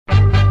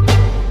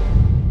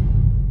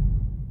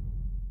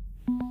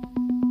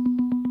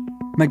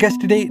My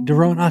guest today,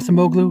 Daron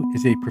Acemoglu,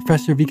 is a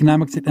professor of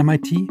economics at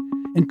MIT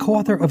and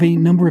co-author of a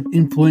number of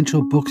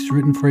influential books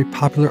written for a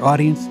popular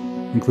audience,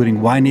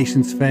 including Why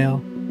Nations Fail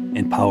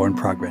and Power and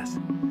Progress.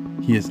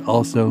 He is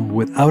also,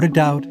 without a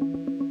doubt,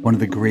 one of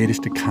the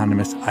greatest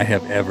economists I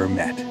have ever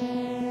met.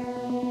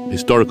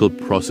 Historical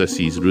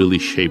processes really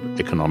shape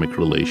economic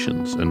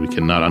relations, and we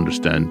cannot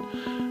understand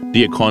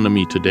the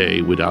economy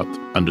today without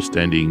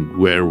understanding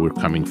where we're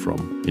coming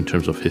from in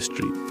terms of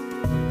history.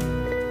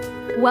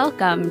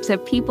 Welcome to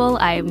People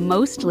I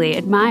Mostly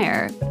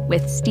Admire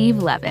with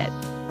Steve Levitt.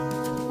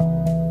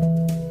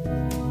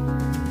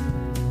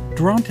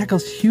 Daron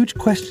tackles huge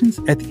questions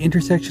at the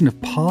intersection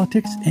of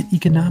politics and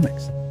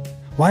economics.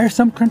 Why are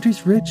some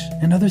countries rich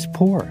and others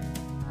poor?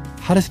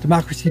 How does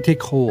democracy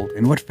take hold,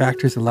 and what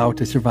factors allow it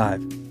to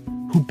survive?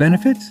 Who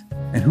benefits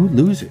and who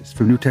loses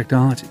from new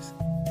technologies?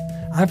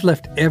 I've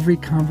left every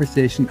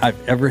conversation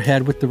I've ever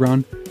had with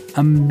Daron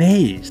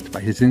amazed by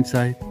his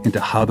insight into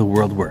how the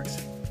world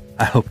works.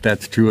 I hope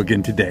that's true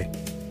again today.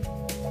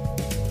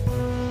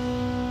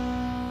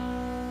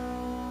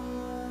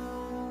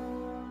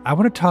 I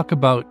want to talk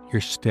about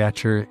your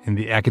stature in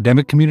the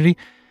academic community,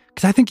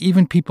 because I think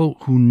even people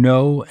who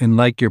know and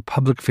like your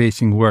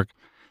public-facing work,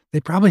 they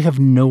probably have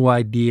no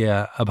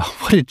idea about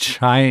what a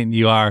giant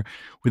you are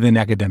within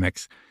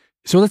academics.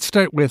 So let's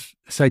start with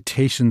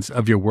citations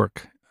of your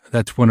work.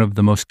 That's one of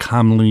the most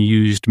commonly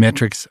used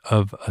metrics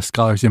of a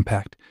scholar's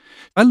impact.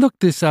 I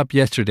looked this up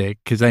yesterday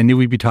because I knew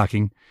we'd be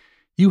talking.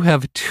 You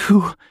have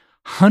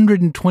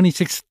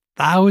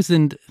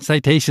 226,000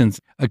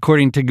 citations,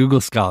 according to Google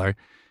Scholar.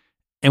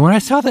 And when I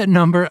saw that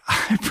number,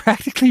 I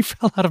practically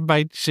fell out of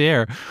my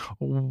chair.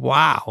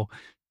 Wow.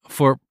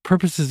 For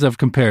purposes of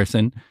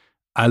comparison,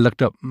 I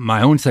looked up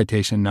my own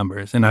citation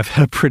numbers, and I've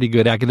had a pretty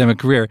good academic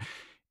career.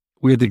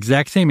 We're the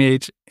exact same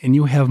age, and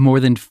you have more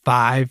than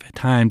 5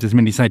 times as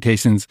many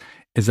citations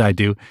as I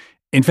do.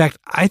 In fact,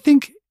 I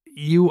think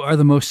you are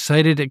the most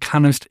cited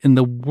economist in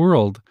the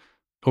world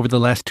over the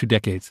last 2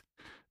 decades.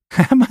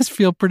 That must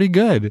feel pretty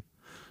good.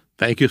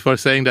 Thank you for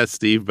saying that,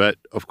 Steve. But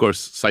of course,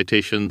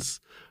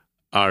 citations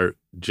are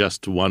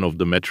just one of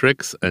the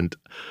metrics, and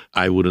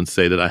I wouldn't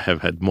say that I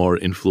have had more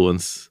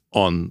influence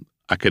on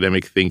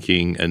academic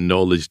thinking and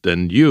knowledge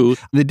than you.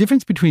 The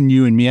difference between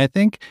you and me, I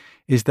think,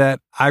 is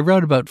that I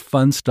wrote about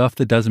fun stuff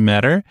that doesn't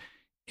matter,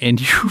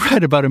 and you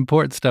write about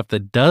important stuff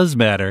that does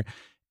matter,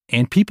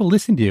 and people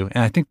listen to you,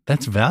 and I think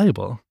that's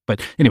valuable.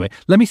 But anyway,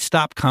 let me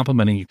stop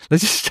complimenting you.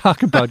 Let's just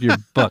talk about your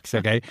books,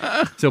 okay?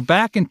 So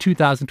back in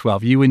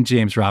 2012, you and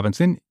James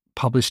Robinson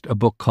published a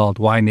book called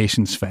Why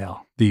Nations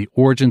Fail: The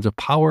Origins of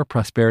Power,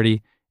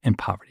 Prosperity, and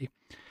Poverty.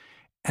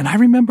 And I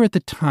remember at the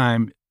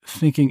time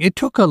thinking it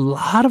took a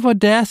lot of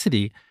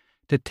audacity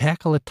to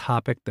tackle a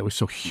topic that was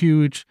so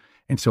huge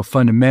and so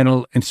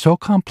fundamental and so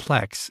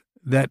complex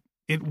that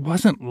it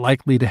wasn't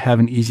likely to have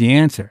an easy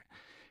answer.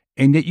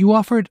 And yet you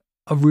offered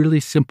a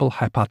really simple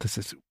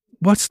hypothesis.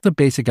 What's the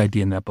basic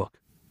idea in that book?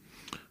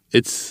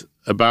 It's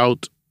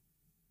about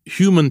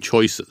human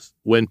choices.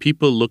 When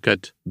people look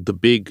at the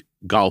big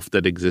gulf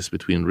that exists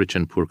between rich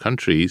and poor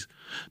countries,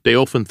 they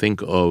often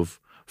think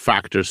of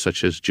factors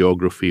such as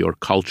geography or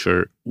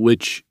culture,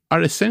 which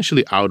are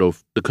essentially out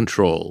of the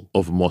control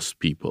of most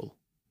people.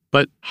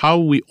 But how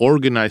we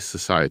organize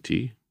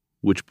society,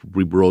 which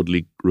we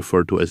broadly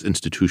refer to as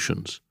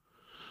institutions,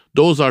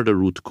 those are the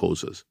root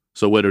causes.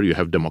 So whether you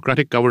have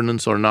democratic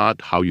governance or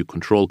not, how you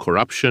control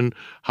corruption,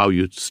 how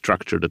you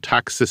structure the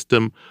tax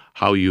system,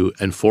 how you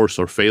enforce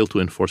or fail to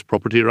enforce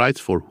property rights,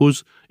 for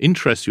whose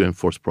interests you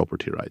enforce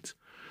property rights.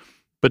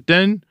 But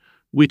then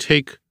we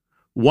take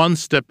one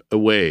step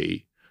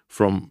away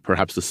from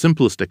perhaps the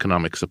simplest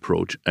economics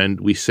approach, and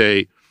we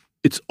say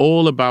it's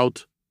all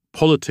about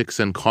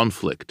politics and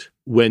conflict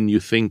when you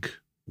think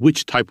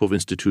which type of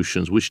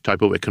institutions, which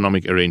type of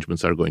economic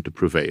arrangements are going to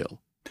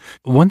prevail.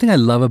 One thing I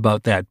love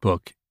about that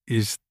book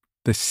is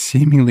the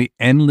seemingly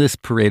endless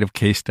parade of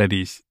case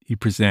studies you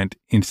present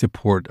in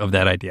support of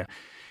that idea.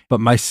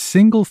 But my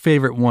single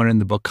favorite one in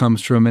the book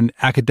comes from an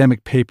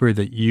academic paper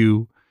that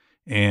you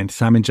and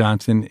Simon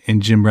Johnson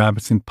and Jim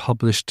Robinson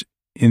published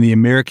in the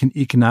American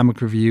Economic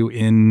Review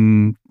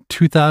in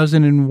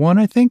 2001,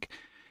 I think.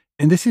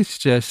 And this is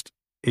just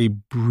a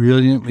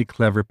brilliantly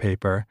clever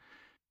paper.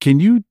 Can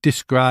you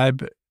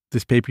describe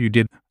this paper you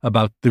did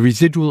about the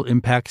residual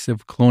impacts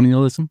of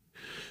colonialism?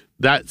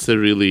 That's a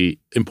really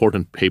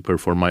important paper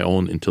for my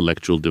own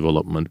intellectual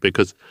development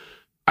because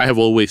I have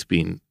always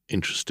been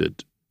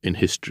interested in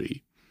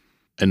history.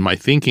 And my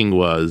thinking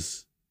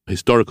was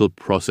historical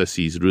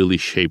processes really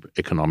shape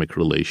economic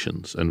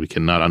relations, and we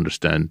cannot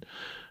understand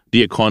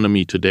the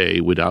economy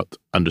today without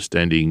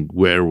understanding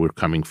where we're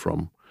coming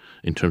from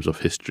in terms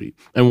of history.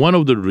 And one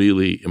of the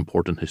really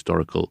important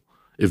historical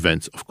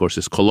events, of course,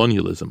 is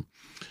colonialism.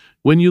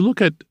 When you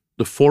look at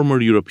the former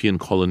European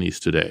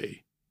colonies today,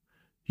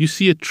 you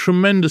see a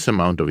tremendous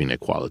amount of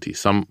inequality.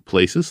 Some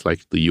places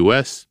like the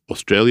US,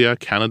 Australia,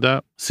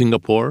 Canada,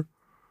 Singapore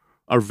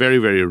are very,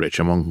 very rich,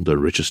 among the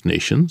richest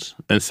nations.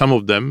 And some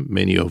of them,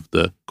 many of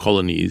the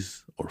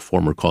colonies or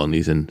former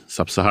colonies in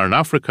sub-Saharan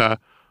Africa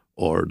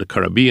or the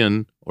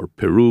Caribbean or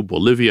Peru,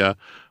 Bolivia,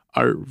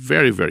 are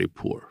very, very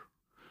poor.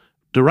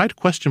 The right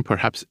question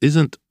perhaps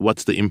isn't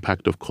what's the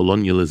impact of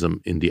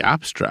colonialism in the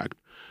abstract,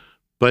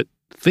 but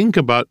think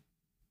about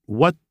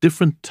what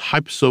different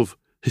types of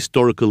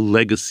historical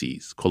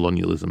legacies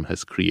colonialism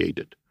has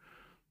created.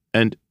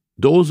 And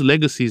those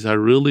legacies are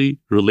really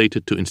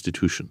related to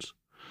institutions.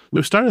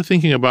 We've started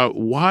thinking about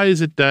why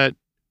is it that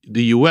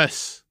the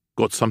US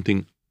got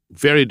something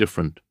very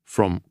different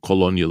from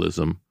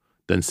colonialism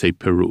than, say,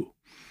 Peru.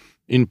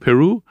 In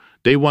Peru,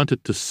 they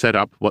wanted to set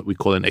up what we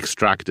call an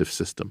extractive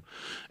system,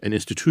 an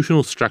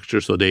institutional structure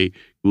so they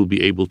will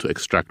be able to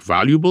extract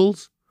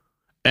valuables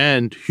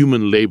and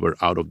human labor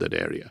out of that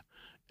area.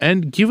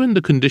 And given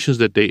the conditions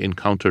that they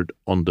encountered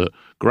on the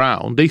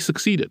ground, they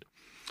succeeded.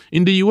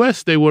 In the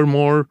US, they were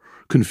more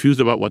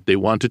confused about what they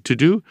wanted to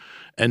do.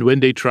 And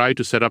when they tried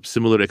to set up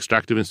similar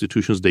extractive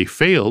institutions, they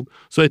failed.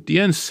 So at the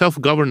end,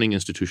 self-governing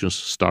institutions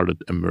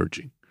started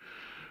emerging.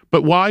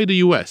 But why the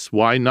US?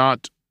 Why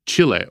not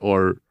Chile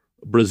or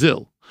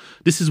Brazil?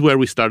 This is where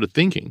we started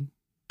thinking.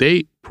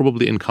 They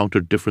probably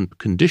encountered different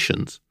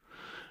conditions.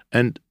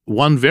 And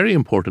one very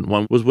important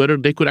one was whether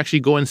they could actually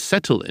go and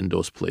settle in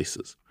those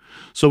places.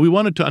 So we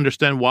wanted to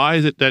understand why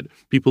is it that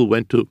people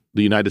went to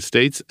the United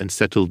States and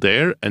settled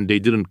there and they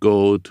didn't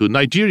go to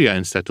Nigeria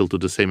and settle to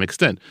the same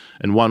extent.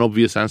 And one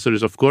obvious answer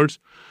is, of course,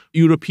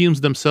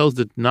 Europeans themselves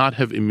did not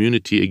have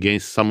immunity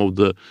against some of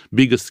the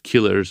biggest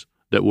killers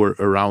that were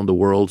around the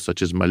world,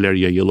 such as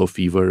malaria, yellow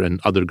fever,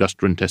 and other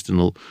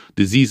gastrointestinal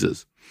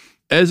diseases.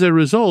 As a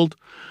result,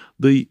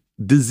 the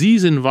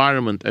disease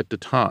environment at the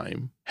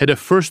time had a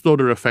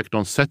first-order effect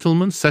on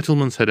settlements.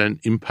 Settlements had an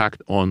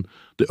impact on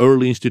the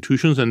early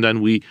institutions, and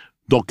then we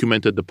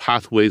documented the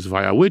pathways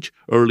via which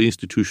early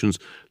institutions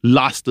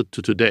lasted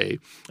to today.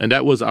 And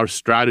that was our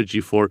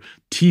strategy for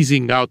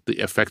teasing out the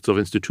effects of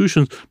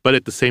institutions, but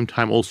at the same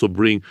time also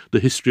bring the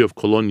history of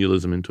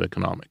colonialism into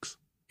economics.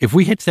 If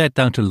we had sat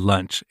down to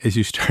lunch as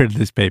you started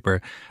this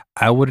paper,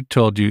 I would have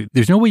told you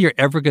there's no way you're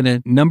ever going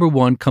to, number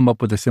one, come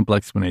up with a simple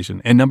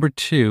explanation, and number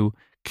two,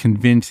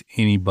 convince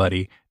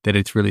anybody that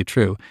it's really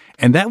true.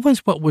 And that was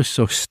what was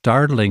so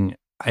startling,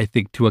 I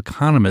think, to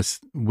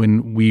economists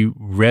when we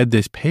read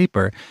this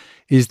paper,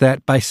 is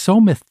that by so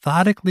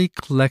methodically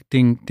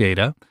collecting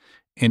data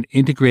and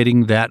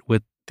integrating that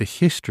with the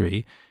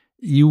history,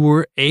 you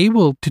were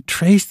able to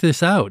trace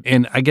this out.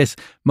 And I guess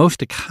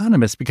most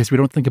economists, because we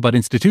don't think about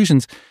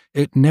institutions,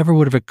 it never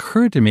would have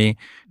occurred to me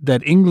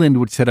that England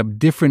would set up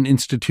different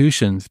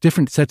institutions,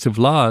 different sets of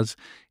laws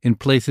in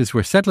places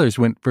where settlers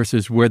went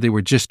versus where they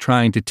were just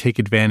trying to take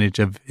advantage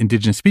of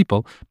indigenous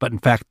people. But in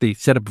fact, they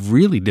set up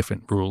really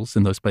different rules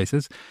in those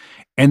places.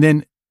 And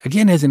then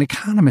again, as an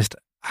economist,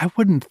 I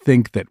wouldn't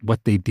think that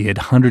what they did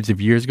hundreds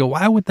of years ago,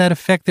 why would that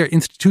affect their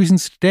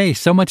institutions today?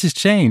 So much has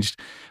changed.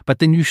 But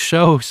then you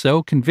show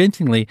so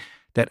convincingly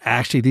that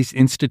actually these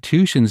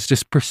institutions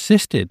just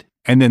persisted.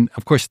 And then,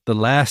 of course, the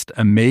last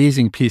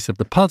amazing piece of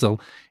the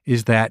puzzle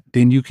is that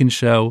then you can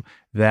show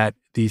that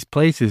these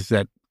places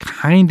that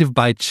kind of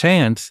by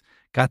chance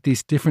got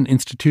these different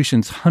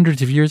institutions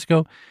hundreds of years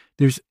ago,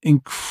 there's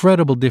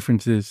incredible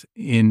differences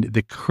in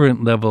the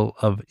current level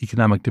of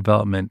economic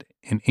development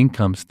and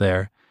incomes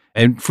there.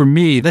 And for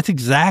me, that's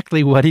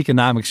exactly what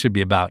economics should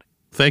be about.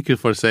 Thank you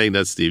for saying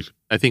that, Steve.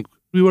 I think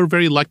we were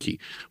very lucky.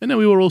 And then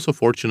we were also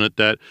fortunate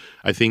that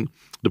I think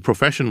the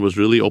profession was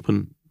really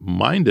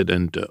open-minded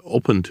and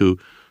open to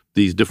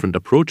these different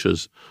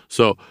approaches.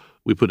 So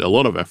we put a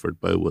lot of effort,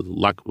 but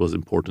luck was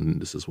important in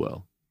this as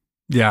well.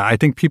 Yeah, I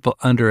think people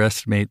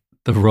underestimate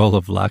the role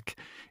of luck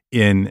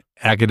in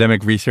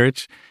academic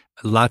research.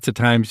 Lots of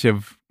times you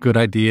have good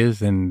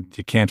ideas and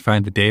you can't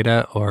find the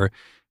data, or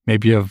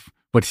maybe you have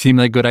what seem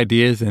like good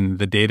ideas and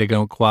the data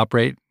don't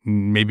cooperate,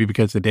 maybe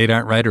because the data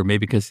aren't right or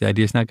maybe because the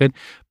idea is not good.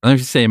 But let me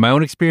just say, in my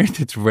own experience,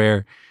 it's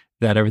rare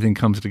that everything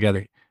comes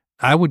together.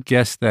 I would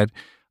guess that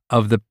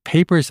of the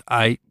papers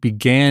I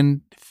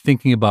began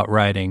thinking about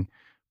writing,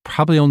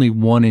 probably only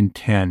 1 in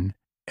 10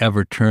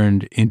 ever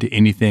turned into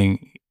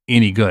anything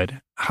any good.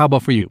 How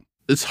about for you?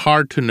 It's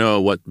hard to know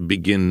what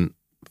begin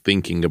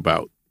thinking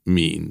about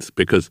means,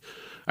 because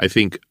I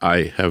think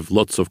I have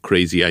lots of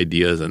crazy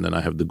ideas and then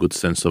I have the good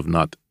sense of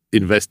not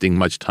investing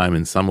much time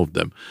in some of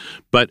them.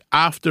 But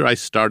after I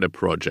start a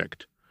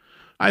project,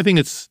 I think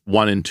it's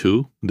 1 in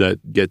 2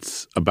 that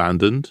gets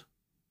abandoned.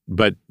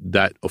 But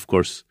that, of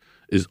course,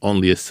 is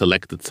only a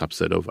selected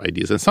subset of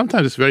ideas. And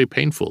sometimes it's very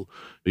painful.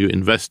 You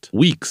invest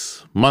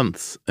weeks,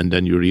 months, and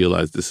then you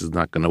realize this is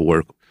not going to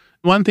work.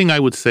 One thing I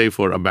would say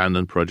for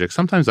abandoned projects,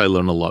 sometimes I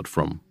learn a lot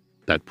from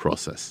that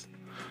process.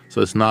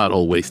 So it's not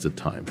all wasted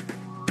time.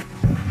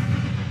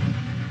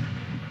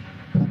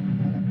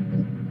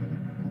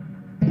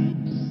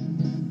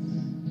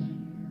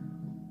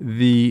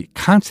 The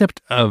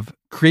concept of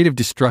creative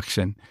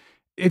destruction,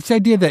 it's the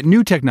idea that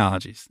new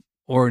technologies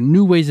or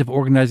new ways of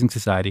organizing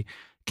society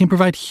can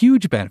provide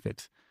huge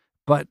benefits,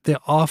 but they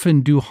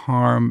often do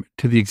harm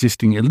to the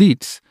existing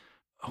elites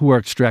who are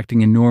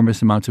extracting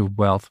enormous amounts of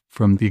wealth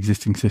from the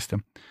existing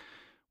system,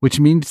 which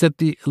means that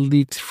the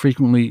elites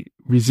frequently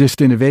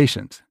resist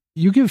innovations.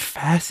 You give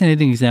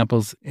fascinating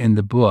examples in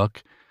the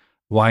book,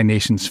 Why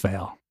Nations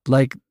Fail.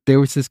 Like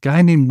there was this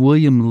guy named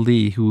William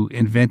Lee who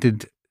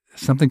invented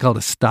something called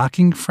a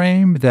stocking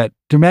frame that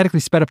dramatically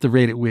sped up the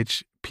rate at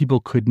which people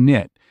could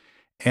knit.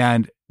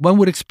 And one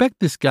would expect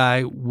this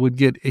guy would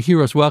get a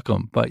hero's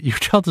welcome, but you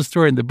tell the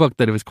story in the book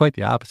that it was quite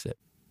the opposite.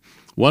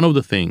 One of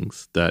the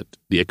things that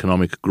the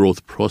economic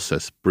growth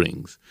process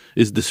brings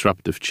is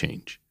disruptive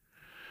change.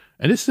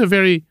 And this is a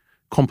very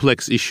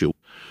complex issue.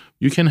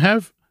 You can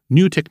have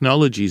new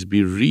technologies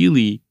be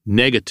really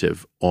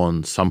negative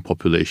on some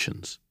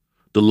populations.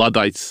 The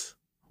Luddites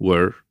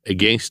were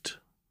against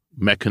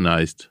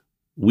mechanized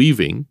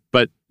weaving,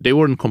 but they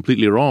weren't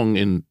completely wrong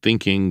in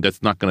thinking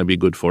that's not going to be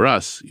good for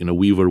us.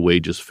 Weaver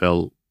wages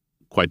fell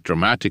quite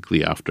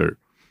dramatically after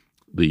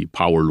the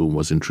power loom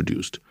was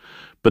introduced.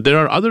 But there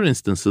are other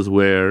instances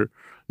where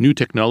new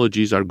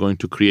technologies are going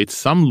to create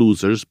some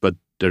losers, but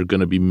there are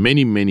going to be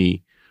many,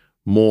 many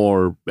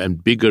more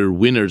and bigger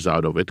winners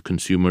out of it,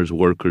 consumers,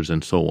 workers,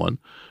 and so on.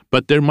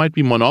 But there might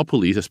be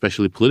monopolies,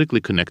 especially politically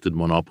connected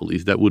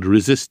monopolies, that would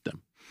resist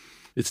them.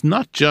 It's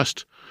not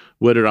just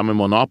whether I'm a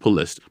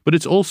monopolist, but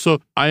it's also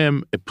I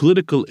am a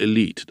political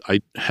elite. I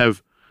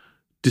have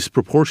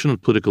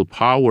disproportionate political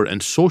power,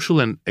 and social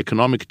and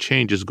economic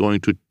change is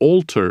going to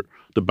alter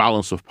the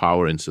balance of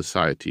power in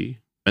society.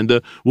 And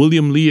the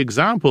William Lee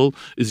example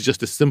is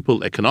just a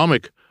simple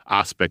economic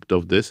aspect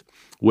of this,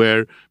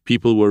 where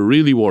people were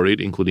really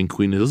worried, including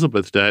Queen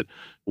Elizabeth, that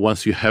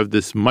once you have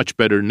this much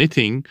better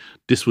knitting,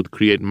 this would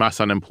create mass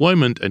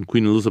unemployment. And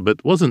Queen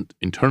Elizabeth wasn't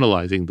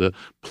internalizing the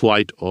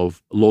plight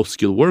of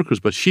low-skilled workers,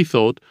 but she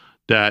thought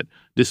that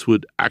this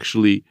would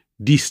actually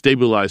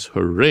destabilize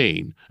her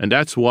reign. And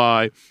that's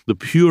why the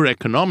pure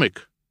economic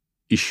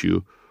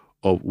issue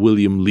of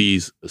William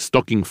Lee's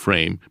stocking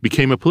frame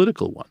became a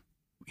political one.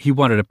 He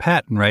wanted a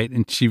patent, right?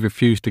 And she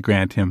refused to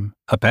grant him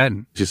a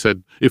patent. She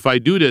said, if I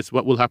do this,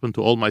 what will happen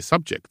to all my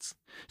subjects?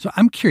 So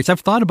I'm curious. I've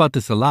thought about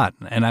this a lot,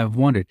 and I've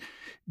wondered,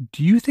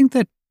 do you think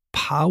that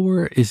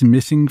power is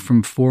missing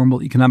from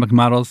formal economic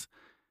models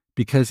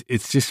because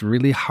it's just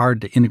really hard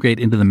to integrate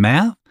into the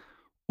math,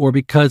 or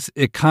because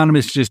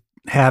economists just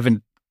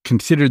haven't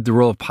considered the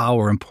role of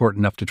power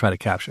important enough to try to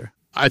capture?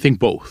 I think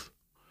both.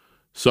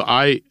 So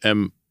I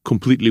am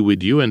completely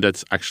with you, and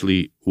that's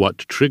actually what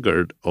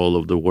triggered all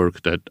of the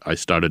work that I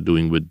started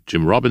doing with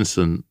Jim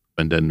Robinson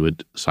and then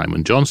with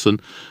Simon Johnson.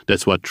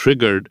 That's what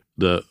triggered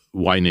the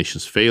Why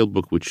Nations Fail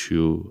book, which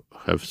you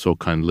have so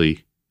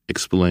kindly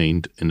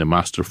explained in a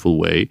masterful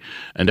way.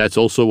 And that's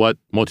also what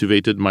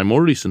motivated my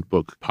more recent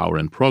book, Power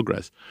and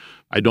Progress.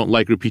 I don't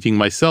like repeating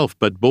myself,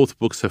 but both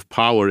books have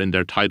power in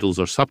their titles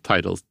or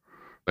subtitles.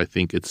 I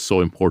think it's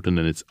so important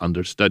and it's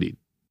understudied.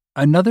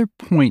 Another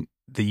point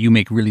that you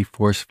make really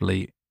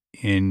forcefully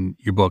in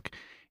your book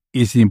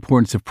is the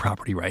importance of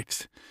property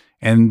rights.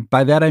 And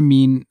by that, I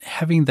mean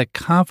having the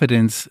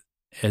confidence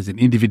as an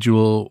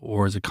individual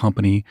or as a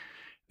company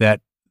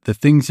that the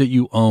things that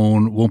you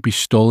own won't be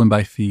stolen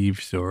by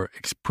thieves or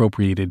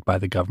expropriated by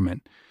the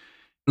government.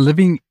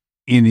 Living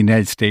in the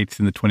United States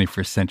in the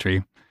 21st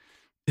century,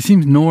 it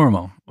seems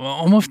normal,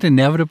 almost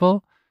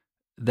inevitable,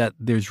 that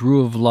there's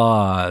rule of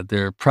law,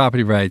 there are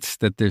property rights,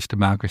 that there's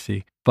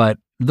democracy. But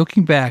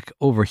looking back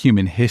over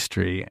human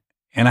history,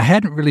 and I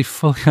hadn't really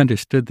fully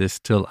understood this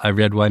till I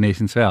read Why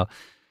Nations Fail,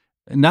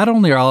 not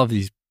only are all of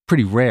these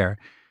pretty rare,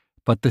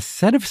 but the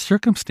set of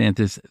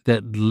circumstances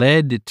that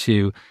led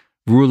to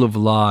rule of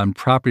law and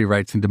property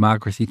rights and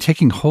democracy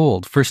taking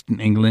hold, first in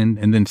England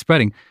and then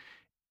spreading,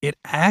 it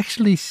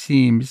actually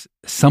seems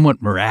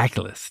somewhat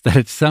miraculous that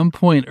at some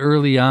point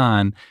early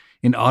on,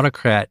 an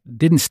autocrat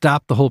didn't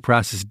stop the whole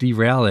process,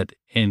 derail it,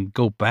 and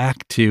go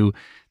back to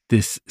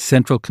this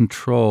central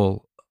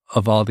control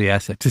of all the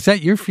assets. Is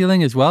that your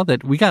feeling as well,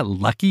 that we got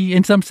lucky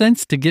in some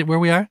sense to get where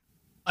we are?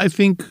 I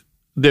think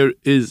there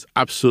is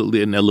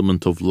absolutely an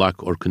element of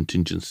luck or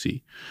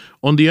contingency.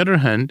 On the other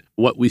hand,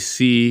 what we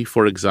see,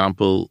 for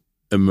example,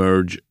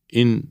 emerge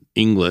in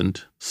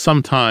England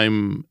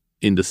sometime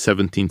in the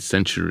 17th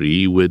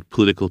century with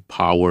political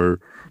power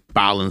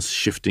balance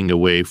shifting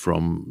away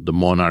from the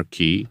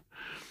monarchy,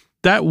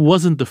 that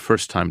wasn't the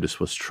first time this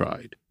was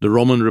tried. The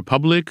Roman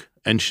Republic,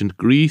 ancient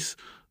Greece,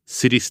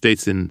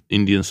 city-states in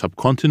Indian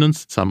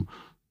subcontinents, some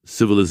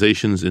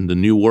civilizations in the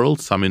New World,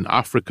 some in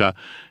Africa,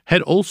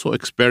 had also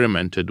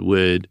experimented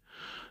with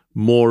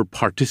more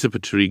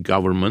participatory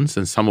governments,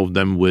 and some of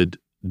them with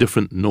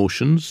different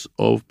notions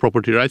of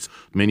property rights.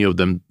 Many of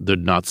them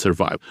did not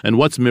survive. And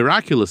what's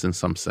miraculous in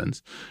some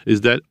sense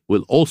is that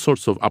with all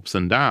sorts of ups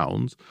and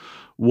downs,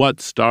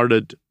 what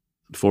started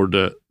for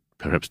the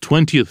perhaps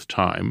 20th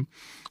time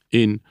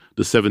in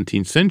the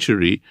 17th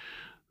century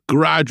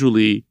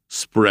gradually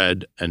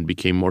spread and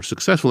became more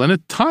successful. And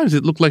at times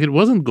it looked like it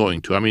wasn't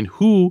going to. I mean,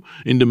 who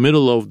in the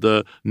middle of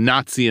the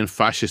Nazi and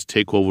fascist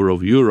takeover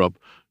of Europe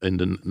in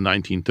the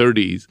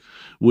 1930s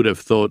would have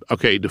thought,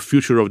 okay, the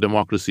future of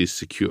democracy is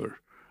secure?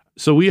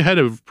 So we had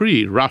a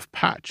pretty rough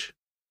patch.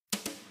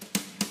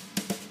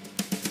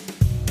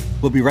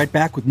 We'll be right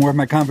back with more of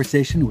my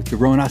conversation with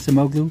Daron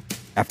Acemoglu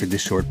after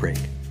this short break.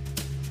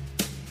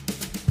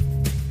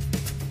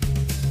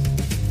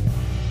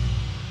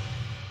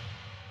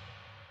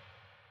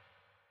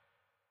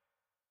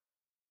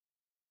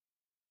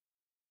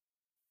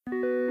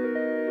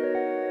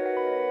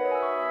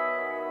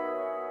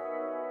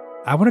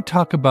 I want to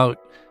talk about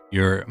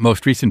your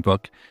most recent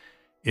book.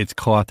 It's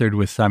co-authored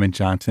with Simon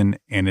Johnson,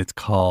 and it's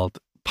called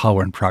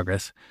Power and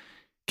Progress.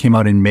 Came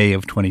out in May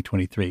of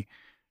 2023.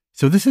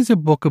 So this is a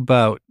book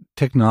about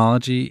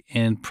technology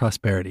and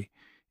prosperity.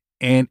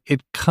 And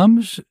it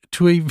comes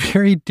to a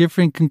very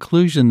different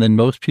conclusion than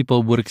most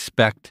people would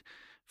expect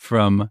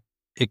from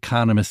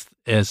economists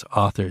as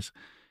authors.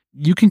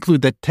 You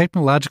conclude that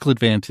technological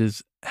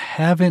advances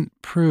haven't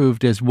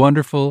proved as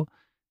wonderful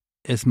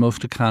as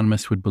most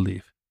economists would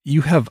believe.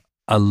 You have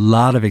a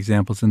lot of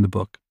examples in the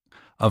book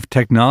of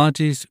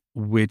technologies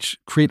which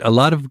create a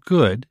lot of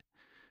good,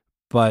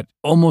 but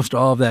almost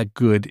all of that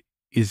good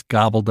is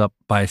gobbled up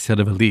by a set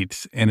of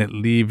elites, and it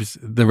leaves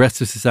the rest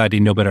of society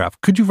no better off.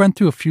 Could you run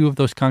through a few of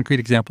those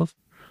concrete examples?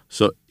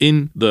 So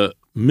in the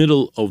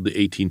middle of the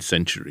 18th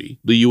century,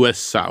 the U.S.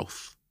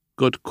 South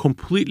got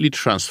completely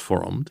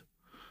transformed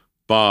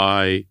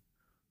by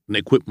an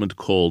equipment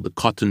called the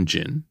cotton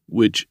gin,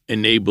 which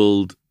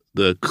enabled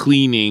the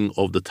cleaning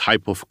of the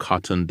type of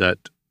cotton that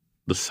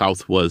the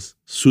South was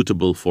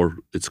suitable for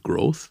its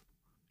growth.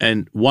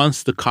 And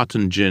once the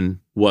cotton gin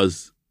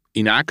was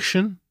in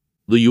action,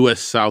 the U.S.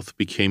 South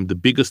became the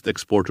biggest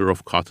exporter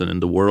of cotton in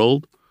the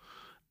world,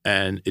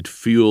 and it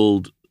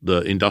fueled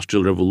the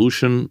Industrial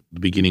Revolution. The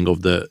beginning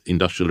of the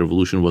Industrial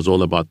Revolution was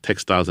all about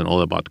textiles and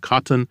all about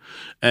cotton,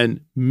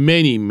 and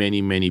many,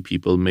 many, many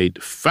people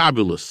made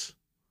fabulous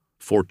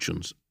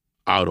fortunes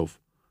out of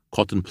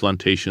cotton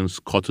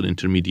plantations, cotton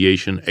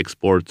intermediation,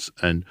 exports,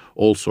 and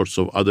all sorts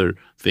of other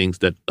things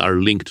that are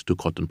linked to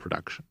cotton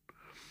production.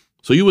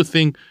 So you would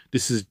think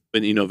this is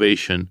an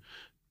innovation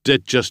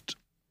that just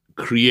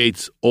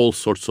creates all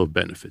sorts of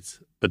benefits.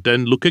 But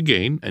then look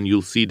again, and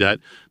you'll see that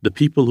the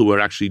people who were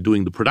actually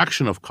doing the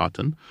production of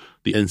cotton,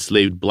 the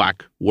enslaved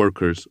black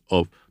workers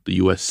of the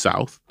U.S.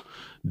 South,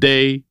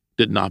 they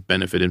did not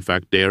benefit. In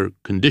fact, their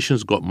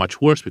conditions got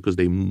much worse because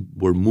they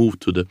were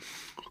moved to the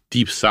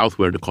deep South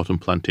where the cotton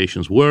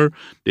plantations were.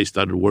 They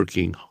started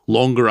working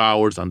longer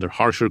hours under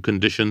harsher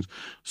conditions.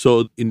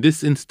 So in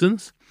this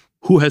instance,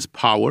 who has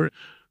power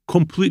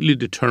completely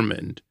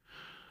determined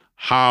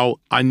how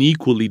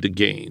unequally the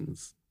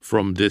gains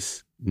from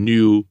this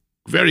new,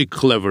 very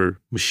clever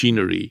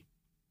machinery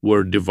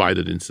were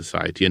divided in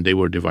society, and they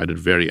were divided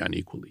very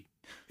unequally.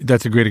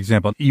 That's a great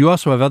example. You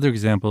also have other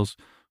examples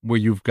where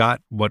you've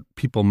got what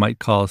people might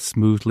call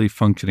smoothly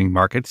functioning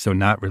markets, so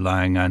not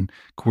relying on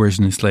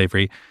coercion and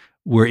slavery,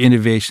 where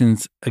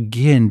innovations,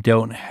 again,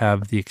 don't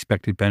have the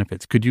expected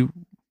benefits. Could you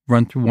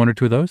run through one or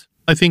two of those?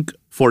 I think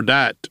for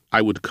that,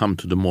 I would come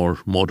to the more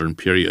modern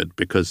period,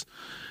 because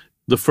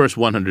the first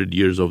 100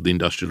 years of the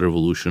Industrial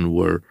Revolution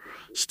were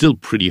still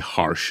pretty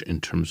harsh in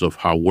terms of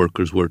how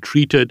workers were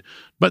treated.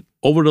 But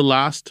over the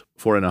last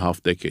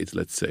 4.5 decades,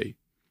 let's say,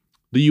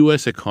 the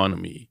U.S.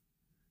 economy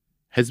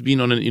has been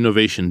on an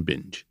innovation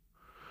binge.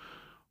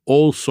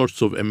 All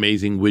sorts of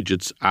amazing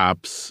widgets,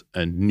 apps,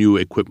 and new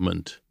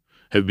equipment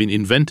have been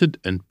invented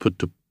and put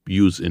to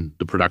use in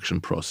the production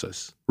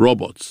process.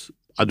 Robots,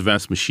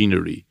 advanced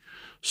machinery,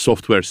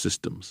 software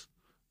systems,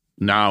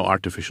 now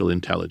artificial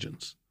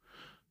intelligence.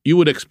 You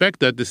would expect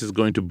that this is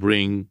going to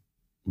bring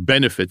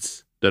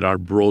benefits that are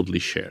broadly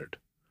shared.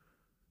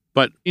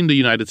 But in the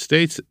United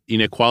States,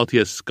 inequality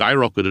has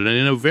skyrocketed, and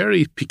in a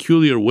very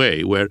peculiar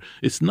way, where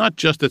it's not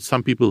just that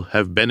some people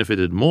have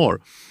benefited more,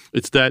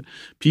 it's that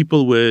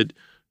people with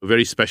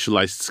very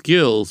specialized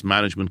skills,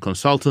 management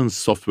consultants,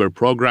 software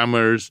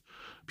programmers,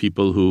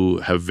 people who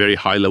have very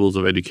high levels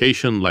of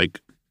education,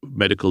 like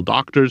medical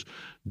doctors,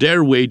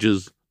 their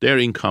wages, their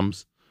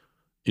incomes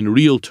in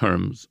real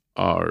terms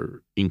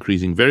are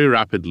increasing very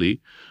rapidly.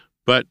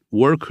 But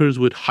workers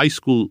with high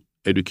school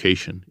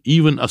education,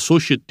 even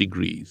associate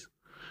degrees,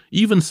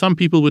 even some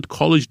people with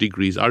college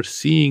degrees are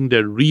seeing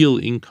their real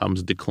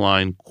incomes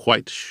decline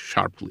quite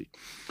sharply.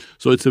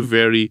 So it's a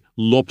very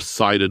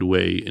lopsided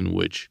way in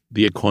which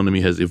the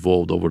economy has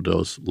evolved over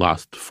those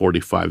last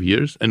 45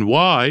 years. And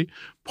why?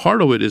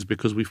 Part of it is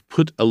because we've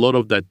put a lot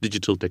of that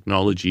digital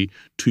technology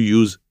to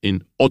use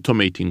in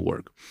automating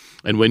work.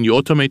 And when you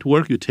automate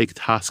work, you take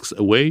tasks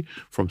away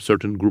from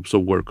certain groups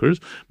of workers.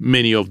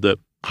 Many of the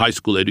high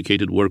school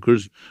educated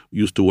workers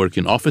used to work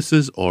in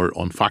offices or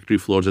on factory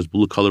floors as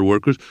blue-collar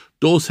workers.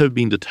 Those have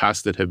been the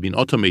tasks that have been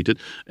automated,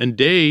 and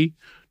they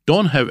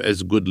don't have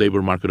as good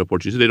labor market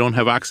opportunities. They don't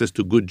have access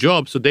to good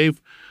jobs, so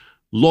they've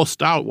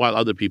lost out while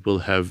other people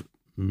have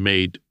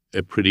made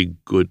a pretty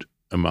good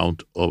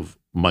amount of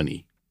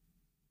money.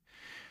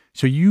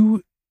 So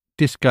you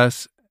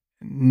discuss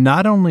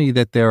not only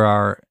that there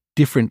are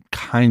different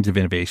kinds of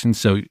innovations,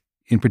 so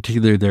in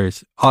particular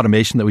there's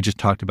automation that we just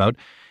talked about,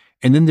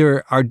 and then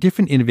there are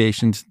different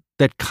innovations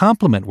that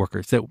complement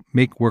workers, that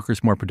make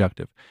workers more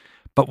productive.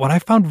 But what I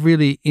found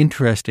really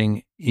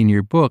interesting in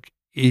your book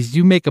is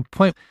you make a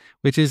point,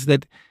 which is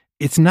that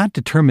it's not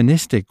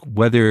deterministic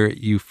whether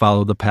you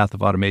follow the path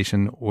of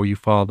automation or you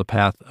follow the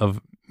path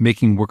of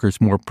making workers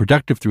more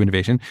productive through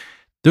innovation.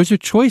 Those are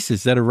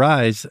choices that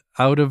arise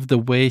out of the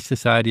way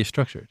society is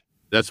structured.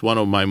 That's one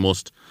of my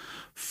most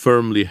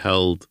firmly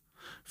held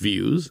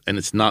views, and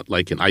it's not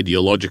like an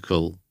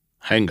ideological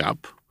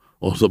hang-up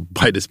although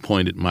by this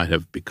point it might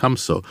have become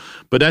so.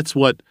 But that's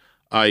what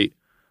I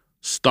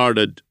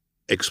started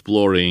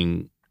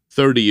exploring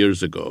 30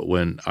 years ago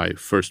when I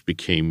first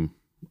became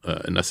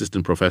an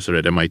assistant professor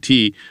at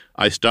MIT.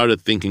 I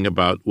started thinking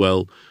about,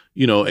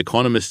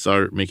 economists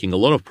are making a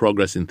lot of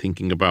progress in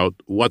thinking about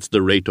what's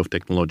the rate of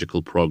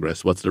technological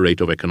progress, what's the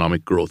rate of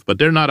economic growth. But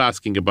they're not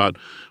asking about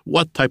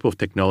what type of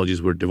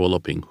technologies we're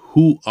developing,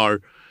 who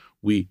are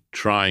we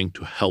trying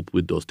to help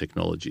with those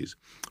technologies.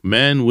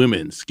 Men,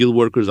 women, skilled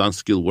workers,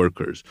 unskilled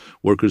workers,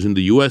 workers in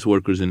the US,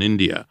 workers in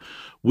India,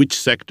 which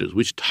sectors,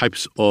 which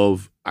types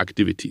of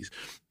activities.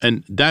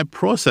 And that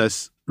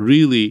process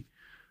really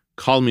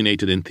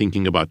culminated in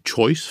thinking about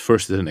choice,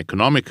 first as an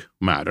economic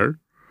matter.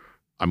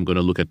 I'm going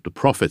to look at the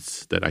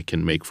profits that I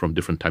can make from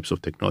different types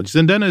of technologies.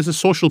 And then as a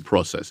social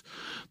process,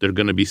 there are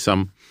going to be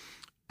some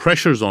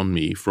pressures on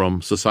me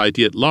from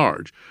society at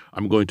large.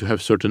 I'm going to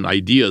have certain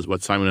ideas,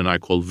 what Simon and I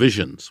call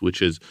visions,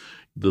 which is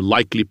the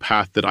likely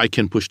path that I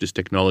can push this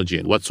technology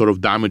in, what sort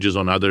of damages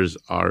on others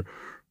are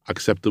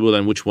acceptable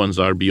and which ones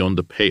are beyond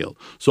the pale.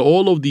 So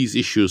all of these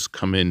issues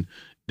come in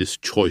this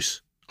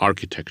choice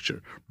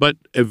architecture. But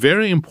a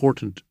very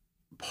important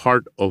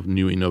part of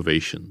new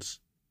innovations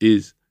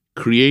is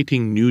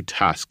creating new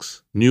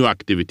tasks, new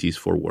activities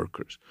for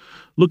workers.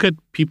 Look at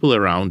people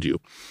around you.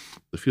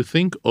 If you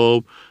think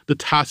of the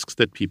tasks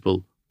that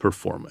people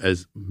perform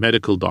as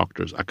medical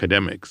doctors,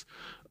 academics,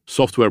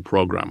 software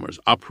programmers,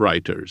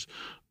 upwriters,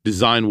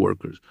 design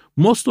workers,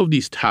 most of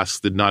these tasks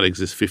did not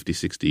exist 50,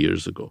 60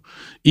 years ago.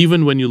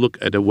 Even when you look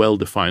at a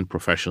well-defined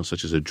profession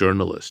such as a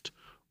journalist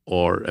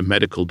or a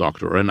medical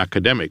doctor or an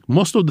academic,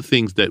 most of the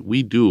things that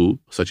we do,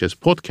 such as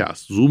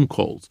podcasts, Zoom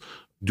calls,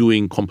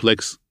 doing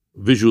complex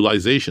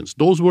visualizations,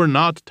 those were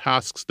not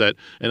tasks that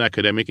an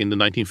academic in the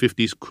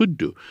 1950s could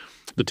do.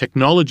 The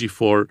technology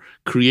for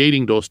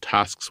creating those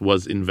tasks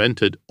was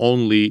invented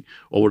only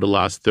over the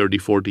last 30,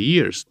 40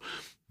 years.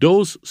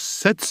 Those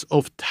sets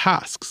of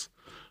tasks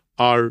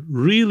are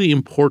really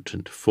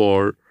important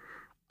for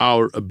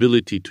our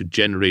ability to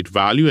generate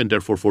value and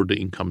therefore for the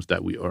incomes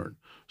that we earn.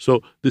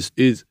 So this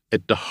is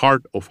at the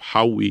heart of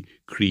how we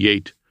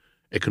create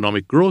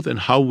economic growth and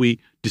how we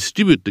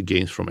distribute the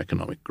gains from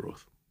economic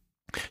growth.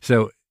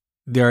 So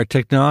there are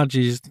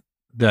technologies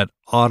that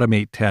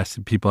automate tasks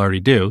that people already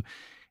do.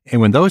 And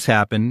when those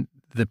happen,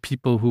 the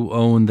people who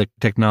own the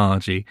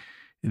technology,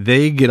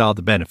 they get all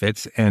the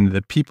benefits. And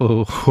the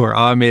people who are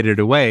automated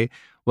away,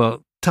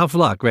 well, tough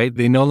luck, right?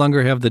 They no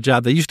longer have the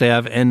job they used to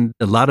have. And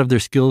a lot of their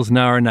skills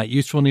now are not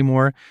useful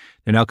anymore.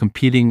 They're now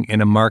competing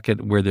in a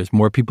market where there's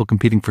more people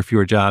competing for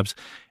fewer jobs,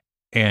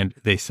 and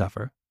they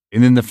suffer.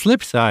 And then the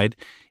flip side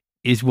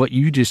is what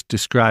you just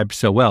described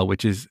so well,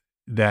 which is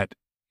that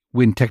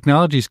when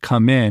technologies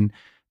come in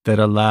that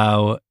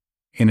allow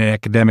an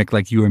academic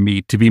like you or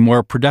me to be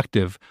more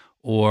productive,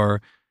 or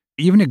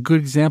even a good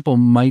example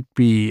might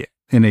be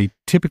in a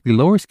typically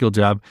lower skill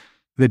job,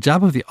 the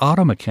job of the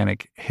auto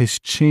mechanic has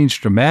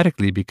changed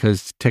dramatically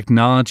because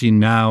technology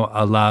now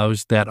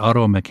allows that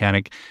auto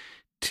mechanic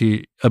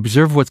to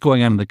observe what's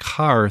going on in the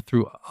car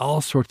through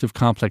all sorts of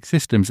complex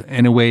systems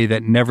in a way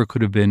that never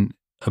could have been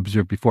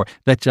observed before.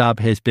 That job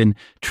has been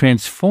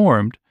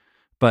transformed,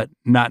 but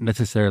not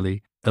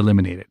necessarily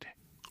eliminated.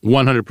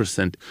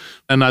 100%.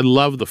 And I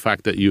love the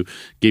fact that you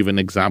gave an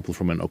example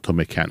from an auto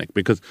mechanic,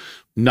 because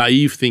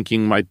naive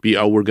thinking might be,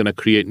 we're going to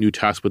create new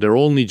tasks, but they're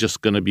only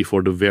just going to be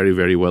for the very,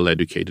 very well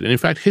educated. And in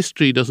fact,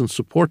 history doesn't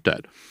support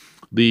that.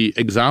 The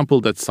example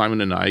that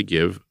Simon and I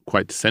give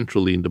quite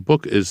centrally in the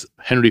book is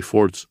Henry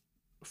Ford's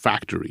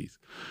factories,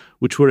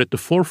 which were at the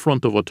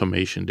forefront of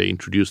automation. They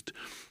introduced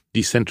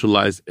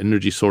decentralized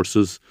energy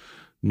sources,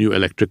 new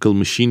electrical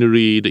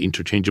machinery, the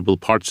interchangeable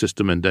part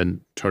system, and then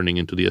turning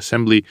into the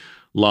assembly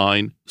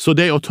line. So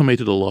they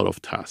automated a lot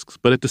of tasks.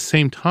 But at the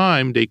same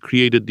time, they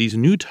created these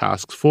new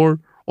tasks for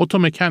auto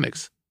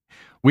mechanics.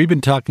 We've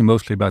been talking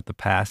mostly about the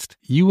past.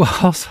 You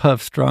also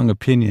have strong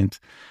opinions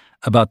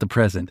about the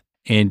present.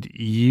 And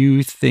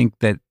you think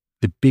that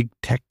the big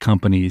tech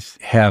companies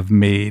have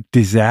made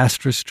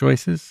disastrous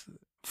choices,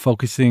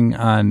 focusing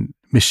on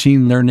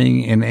machine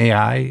learning and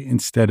AI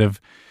instead of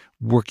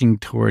working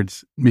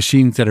towards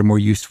machines that are more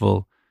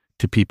useful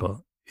to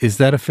people. Is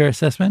that a fair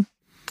assessment?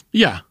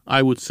 Yeah,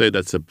 I would say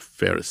that's a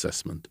fair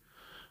assessment.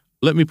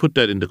 Let me put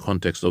that in the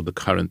context of the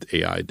current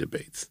AI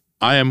debates.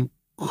 I am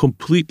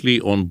completely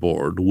on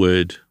board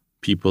with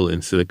people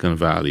in Silicon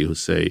Valley who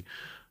say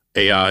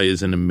AI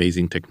is an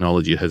amazing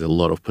technology, it has a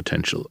lot of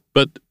potential.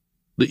 But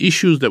the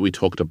issues that we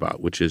talked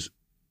about, which is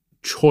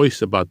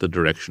choice about the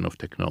direction of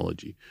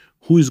technology,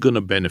 who is going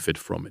to benefit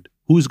from it,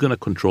 who is going to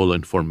control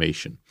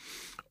information,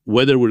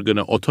 whether we're going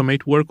to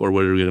automate work or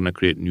whether we're going to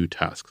create new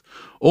tasks,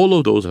 all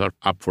of those are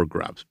up for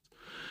grabs.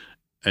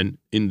 And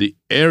in the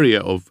area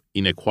of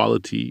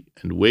inequality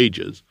and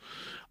wages,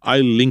 I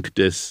link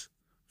this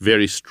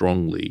very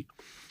strongly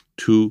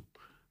to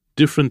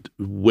different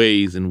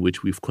ways in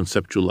which we've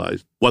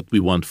conceptualized what we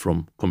want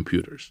from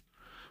computers.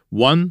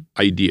 One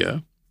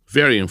idea,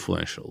 very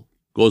influential,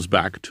 goes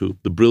back to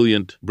the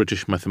brilliant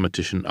British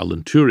mathematician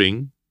Alan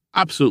Turing,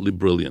 absolutely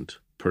brilliant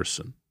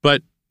person.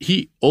 But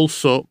he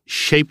also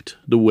shaped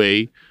the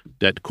way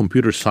that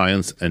computer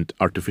science and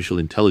artificial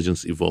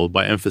intelligence evolved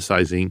by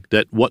emphasizing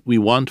that what we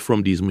want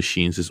from these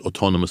machines is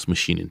autonomous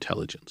machine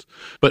intelligence.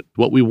 But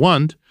what we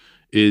want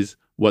is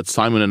what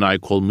Simon and I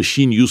call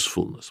machine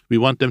usefulness. We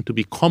want them to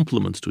be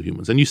complements to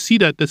humans. And you see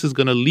that this is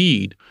going to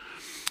lead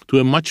to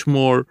a much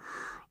more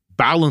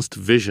balanced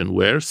vision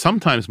where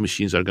sometimes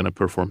machines are going to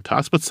perform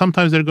tasks, but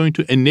sometimes they're going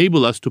to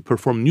enable us to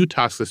perform new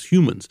tasks as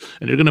humans.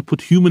 And they're going to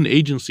put human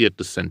agency at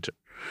the center.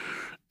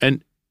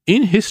 And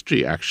in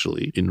history,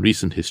 actually, in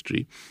recent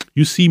history,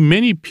 you see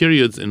many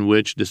periods in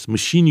which this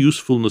machine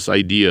usefulness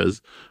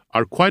ideas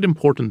are quite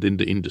important in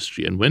the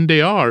industry. And when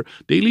they are,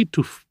 they lead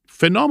to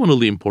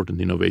phenomenally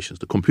important innovations.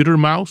 The computer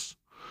mouse,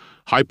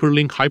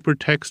 hyperlink,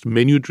 hypertext,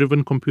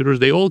 menu-driven computers,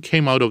 they all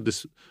came out of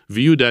this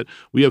view that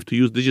we have to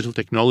use digital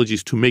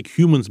technologies to make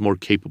humans more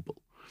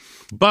capable.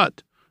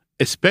 But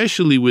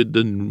especially with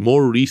the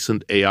more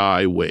recent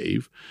AI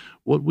wave,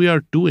 what we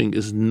are doing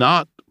is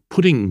not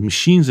putting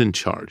machines in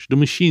charge. The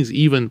machines,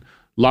 even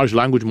large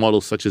language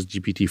models such as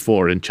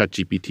GPT-4 and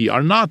ChatGPT,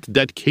 are not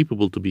that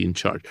capable to be in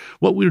charge.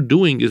 What we're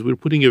doing is we're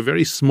putting a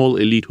very small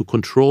elite who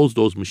controls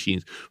those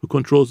machines, who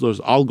controls those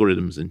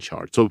algorithms in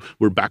charge. So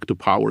we're back to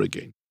power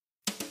again.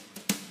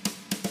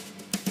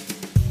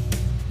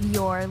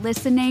 You're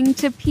listening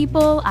to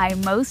People I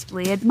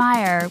Mostly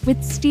Admire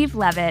with Steve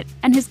Levitt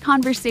and his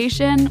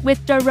conversation with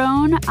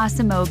Daron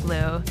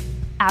Acemoglu.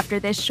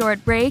 After this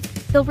short break,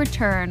 he'll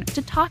return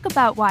to talk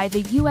about why the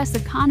U.S.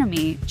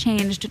 economy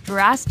changed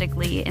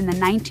drastically in the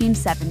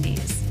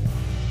 1970s.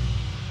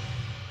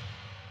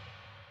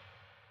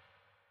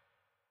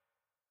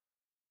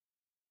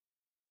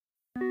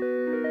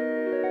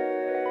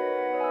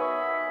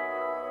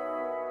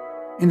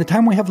 In the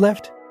time we have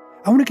left,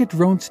 I want to get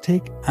Daron's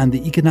take on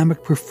the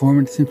economic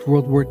performance since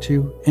World War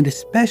II, and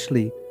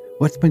especially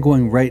what's been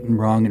going right and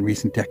wrong in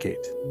recent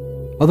decades.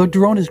 Although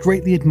Daron is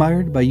greatly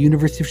admired by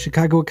University of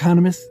Chicago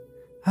economists,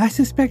 I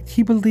suspect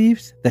he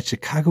believes that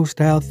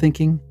Chicago-style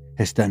thinking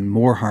has done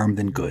more harm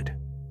than good.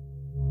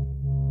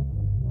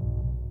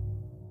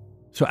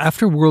 So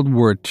after World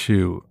War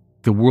II,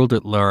 the world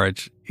at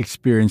large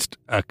experienced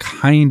a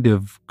kind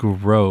of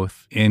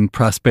growth in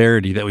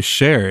prosperity that was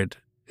shared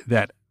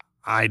that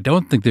I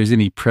don't think there's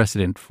any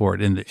precedent for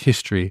it in the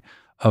history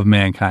of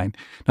mankind.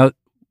 Now,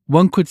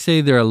 one could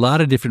say there are a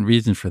lot of different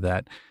reasons for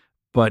that,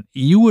 but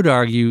you would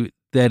argue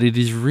that it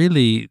is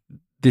really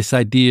this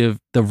idea of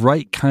the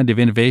right kind of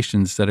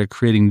innovations that are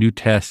creating new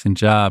tasks and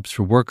jobs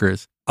for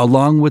workers,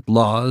 along with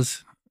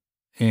laws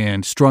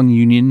and strong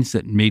unions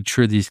that made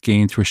sure these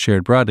gains were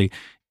shared broadly.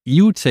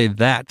 You would say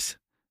that's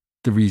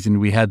the reason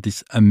we had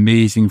this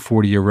amazing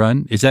 40-year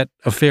run. Is that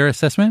a fair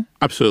assessment?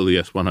 Absolutely,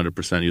 yes,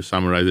 100%. You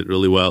summarize it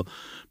really well.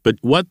 But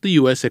what the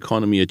U.S.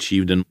 economy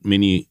achieved and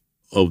many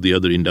of the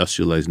other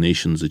industrialized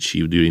nations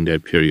achieved during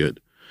that period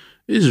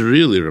is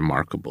really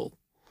remarkable.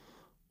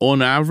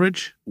 On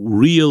average,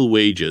 real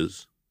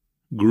wages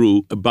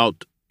grew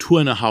about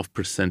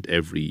 2.5%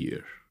 every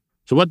year.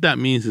 So what that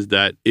means is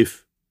that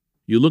if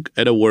you look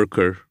at a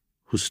worker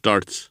who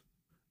starts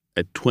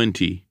at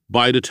 20,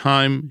 by the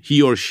time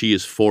he or she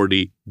is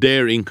 40,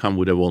 their income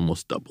would have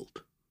almost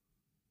doubled.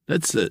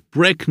 That's a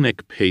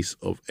breakneck pace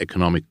of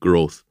economic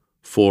growth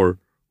for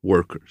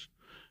workers.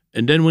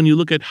 And then when you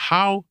look at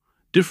how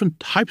different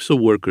types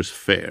of workers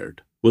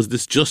fared, was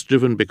this just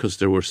driven because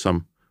there were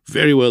some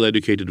very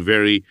well-educated,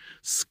 very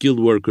skilled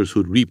workers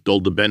who reaped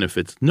all the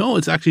benefits? No,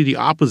 it's actually the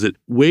opposite.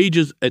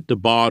 Wages at the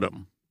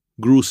bottom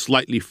grew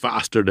slightly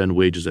faster than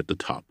wages at the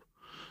top.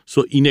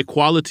 So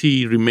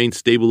inequality remained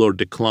stable or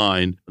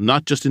declined,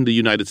 not just in the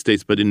United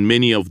States, but in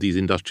many of these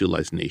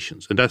industrialized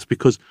nations. And that's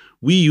because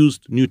we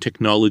used new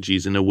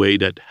technologies in a way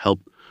that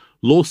helped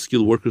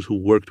low-skilled workers who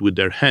worked with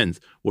their hands,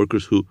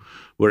 workers who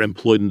were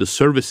employed in the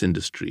service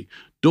industry.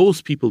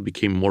 Those people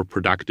became more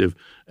productive,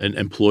 and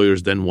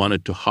employers then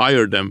wanted to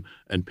hire them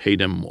and pay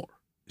them more.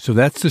 So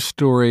that's the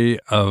story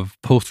of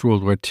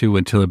post-World War II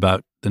until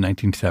about the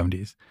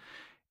 1970s.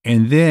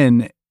 And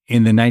then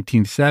in the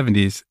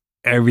 1970s,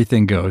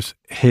 everything goes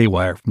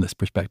haywire from this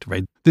perspective,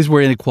 right? This is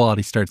where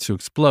inequality starts to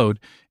explode,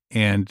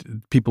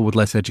 and people with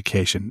less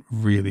education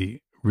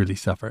really, really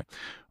suffer.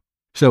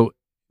 So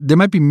there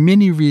might be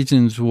many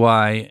reasons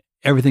why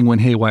everything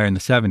went haywire in the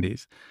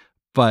 70s,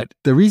 but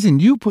the reason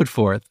you put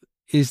forth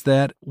is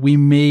that we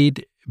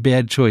made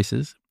bad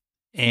choices.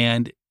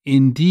 And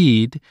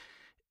indeed,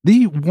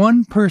 the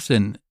one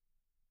person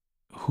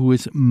who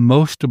is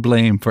most to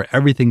blame for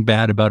everything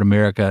bad about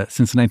America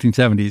since the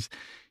 1970s,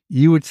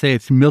 you would say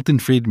it's Milton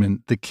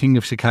Friedman, the king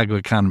of Chicago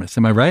economists.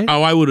 Am I right?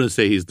 Oh, I wouldn't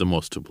say he's the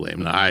most to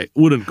blame. I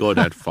wouldn't go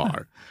that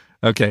far.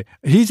 Okay.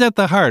 He's at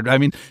the heart. I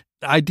mean,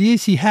 the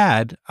ideas he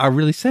had are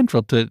really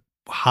central to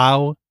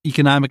how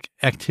economic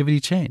activity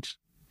changed.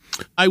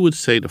 I would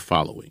say the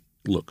following.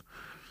 Look,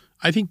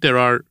 I think there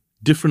are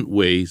different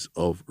ways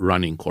of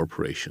running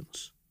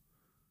corporations.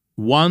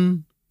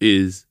 One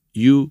is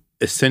you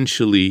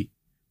essentially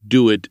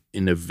do it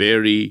in a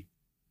very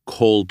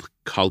cold,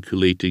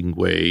 calculating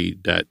way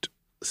that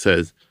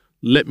says,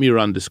 let me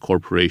run this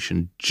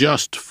corporation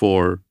just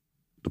for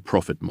the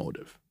profit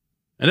motive.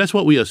 And that's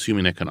what we assume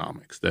in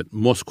economics, that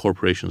most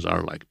corporations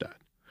are like that.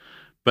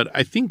 But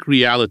I think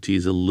reality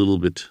is a little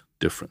bit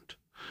different.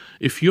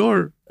 If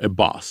you're a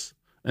boss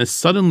and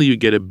suddenly you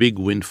get a big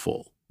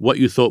windfall, what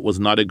you thought was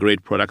not a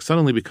great product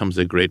suddenly becomes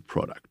a great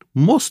product.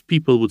 Most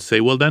people would say,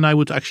 well, then I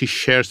would actually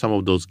share some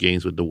of those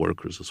gains with the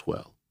workers as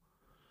well.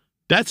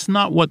 That's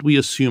not what we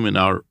assume in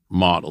our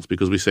models,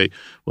 because we say,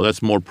 well,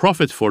 that's more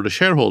profit for the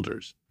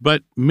shareholders.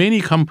 But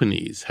many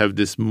companies have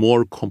this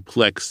more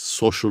complex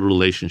social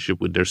relationship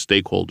with their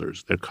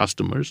stakeholders, their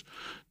customers,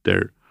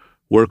 their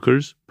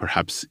workers,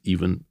 perhaps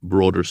even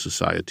broader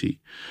society.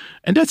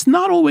 And that's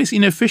not always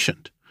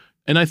inefficient.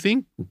 And I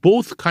think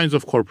both kinds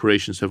of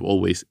corporations have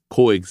always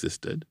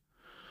coexisted,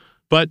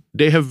 but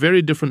they have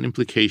very different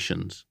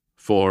implications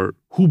for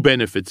who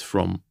benefits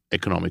from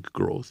economic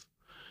growth.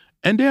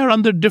 And they are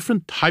under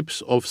different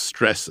types of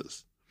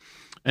stresses.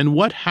 And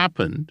what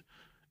happened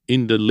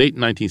in the late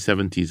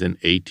 1970s and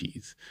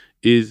 80s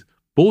is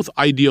both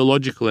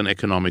ideological and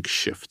economic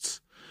shifts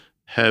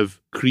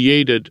have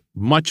created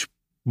much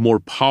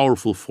more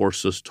powerful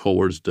forces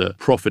towards the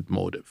profit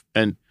motive.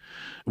 And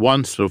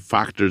one sort of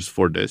factors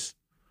for this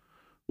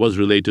was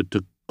related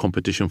to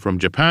competition from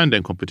Japan,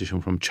 then competition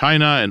from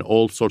China, and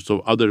all sorts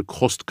of other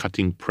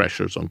cost-cutting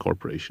pressures on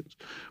corporations.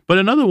 But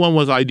another one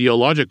was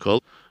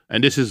ideological.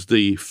 And this is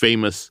the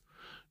famous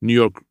New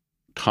York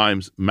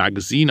Times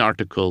Magazine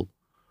article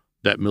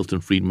that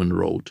Milton Friedman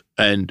wrote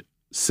and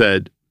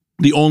said,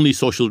 the only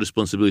social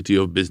responsibility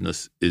of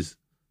business is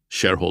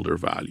shareholder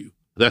value.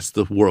 That's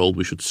the world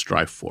we should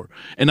strive for.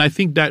 And I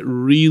think that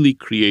really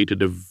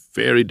created a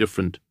very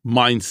different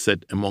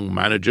mindset among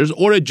managers,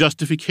 or a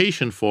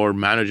justification for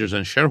managers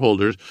and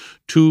shareholders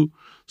to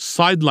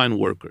sideline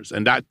workers.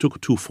 And that took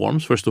two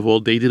forms. First of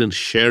all, they didn't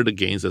share the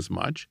gains as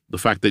much. The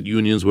fact that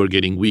unions were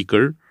getting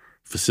weaker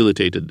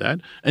facilitated that.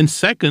 And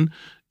second,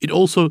 it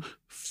also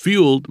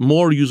fueled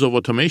more use of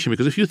automation,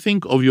 because if you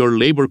think of your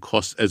labor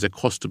costs as a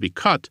cost to be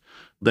cut,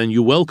 then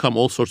you welcome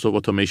all sorts of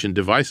automation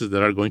devices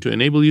that are going to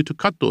enable you to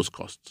cut those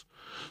costs.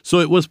 So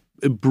it was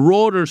a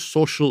broader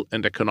social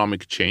and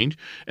economic change.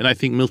 And I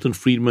think Milton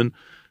Friedman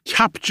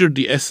captured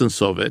the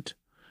essence of it.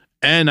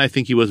 And I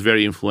think he was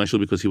very influential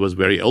because he was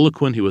very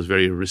eloquent, he was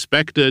very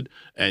respected,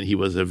 and he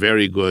was a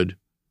very good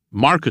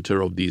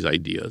marketer of these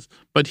ideas.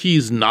 But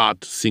he's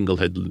not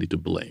single-handedly to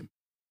blame.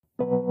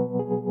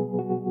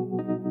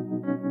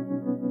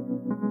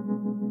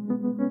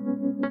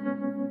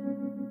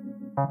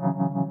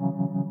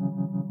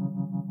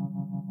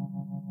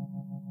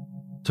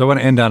 So I want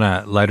to end on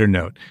a lighter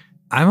note.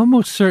 I'm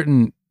almost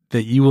certain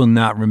that you will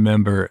not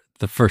remember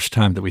the first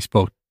time that we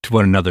spoke to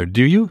one another.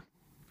 Do you?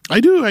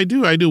 I do.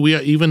 We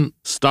even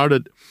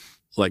started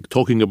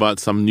talking about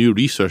some new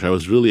research I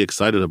was really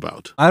excited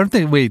about. I don't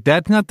think, wait,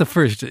 that's not the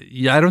first.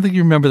 Yeah, I don't think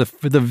you remember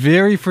the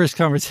very first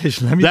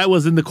conversation. That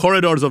was in the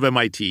corridors of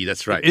MIT.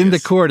 That's right. In the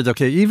corridors.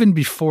 Okay. Even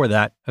before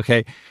that.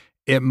 Okay.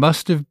 It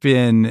must have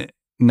been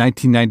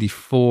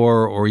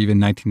 1994 or even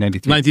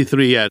 1993.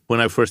 93, yeah,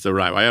 when I first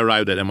arrived. I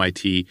arrived at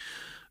MIT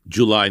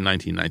July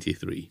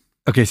 1993.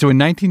 Okay, so in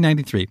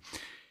 1993,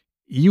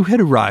 you had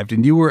arrived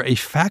and you were a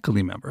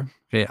faculty member.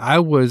 Okay, I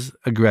was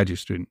a graduate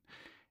student.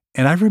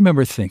 And I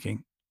remember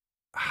thinking,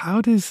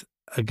 how does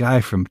a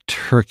guy from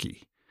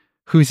Turkey,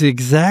 who's the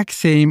exact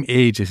same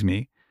age as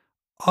me,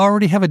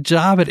 already have a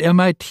job at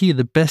MIT,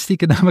 the best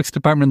economics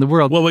department in the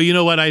world? Well, you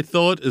know what I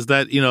thought is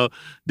that,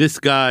 this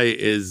guy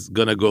is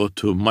going to go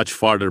to much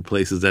farther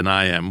places than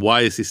I am.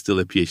 Why is he still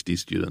a PhD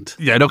student?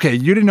 Yeah, okay.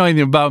 You didn't know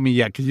anything about me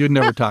yet because you'd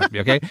never talked to me,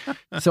 okay?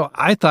 So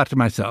I thought to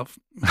myself,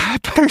 I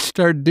better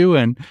start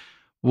doing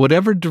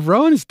whatever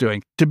Daron is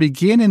doing. To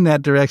begin in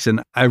that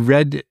direction, I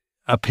read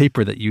a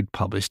paper that you'd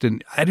published,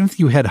 and I don't think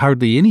you had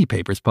hardly any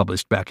papers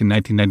published back in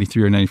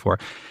 1993 or 94.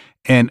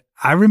 And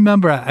I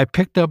remember I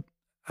picked up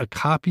a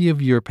copy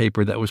of your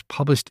paper that was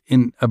published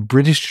in a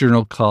British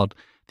journal called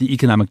the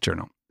Economic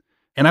Journal.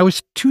 And I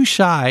was too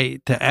shy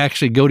to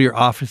actually go to your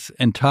office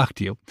and talk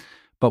to you.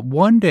 But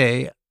one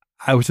day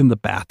I was in the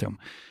bathroom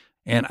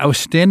and I was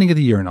standing at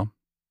the urinal,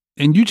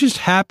 and you just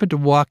happened to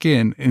walk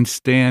in and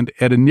stand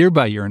at a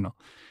nearby urinal.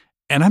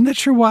 And I'm not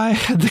sure why I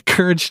had the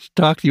courage to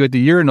talk to you at the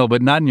urinal,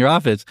 but not in your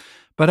office.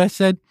 But I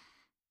said,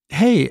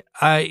 hey,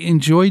 I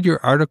enjoyed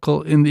your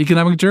article in the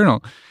Economic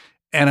Journal.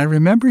 And I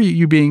remember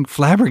you being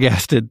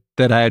flabbergasted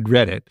that I had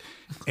read it.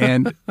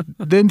 And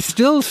then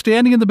still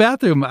standing in the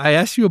bathroom, I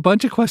asked you a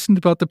bunch of questions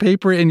about the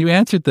paper and you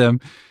answered them.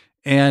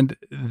 And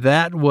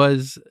that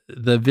was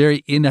the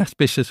very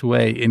inauspicious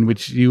way in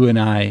which you and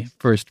I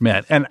first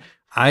met. And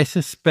I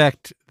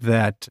suspect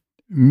that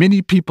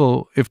many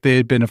people, if they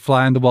had been a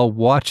fly on the wall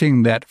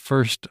watching that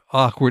first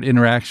awkward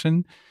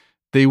interaction,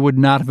 they would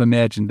not have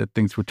imagined that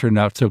things would turn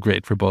out so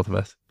great for both of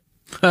us.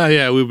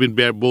 Yeah, we've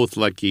been both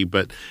lucky,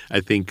 but I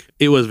think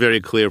it was very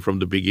clear from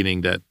the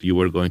beginning that you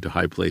were going to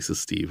high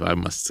places, Steve, I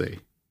must say.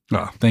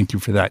 Oh, thank you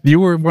for that. You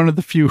were one of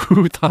the few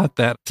who thought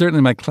that.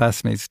 Certainly my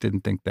classmates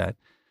didn't think that.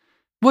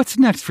 What's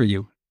next for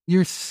you?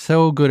 You're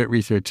so good at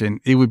research, and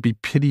it would be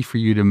pity for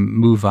you to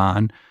move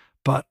on.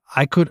 But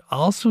I could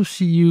also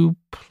see you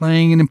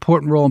playing an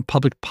important role in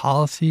public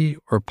policy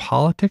or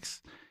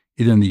politics.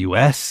 either in the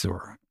US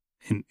or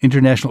an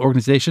international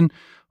organization,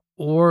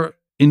 or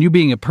in you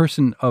being a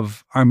person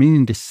of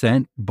Armenian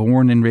descent,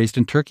 born and raised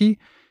in Turkey,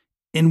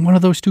 in one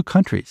of those two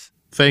countries?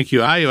 Thank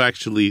you. I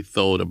actually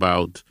thought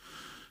about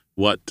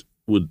what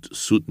would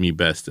suit me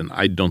best, and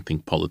I don't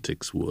think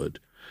politics would.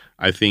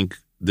 I think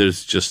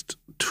there's just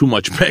too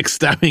much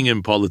backstabbing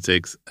in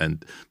politics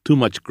and too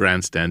much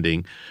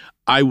grandstanding.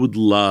 I would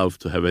love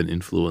to have an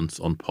influence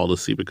on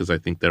policy because I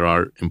think there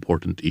are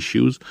important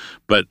issues,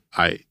 but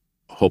I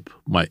hope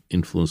my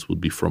influence would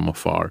be from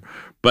afar.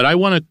 But I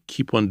want to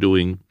keep on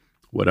doing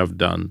what I've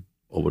done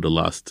over the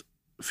last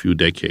few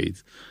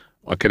decades.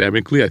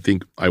 Academically, I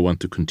think I want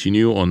to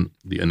continue on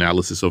the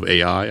analysis of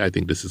AI. I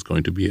think this is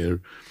going to be a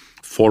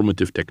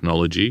formative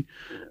technology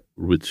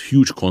with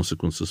huge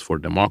consequences for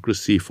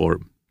democracy, for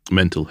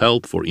mental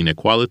health, for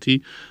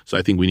inequality. So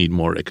I think we need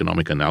more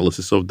economic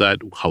analysis of that,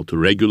 how to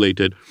regulate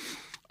it.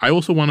 I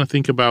also want to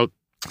think about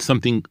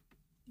something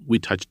we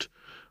touched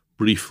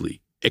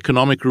briefly.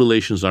 Economic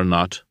relations are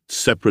not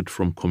separate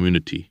from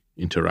community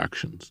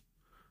interactions.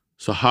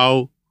 So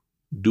how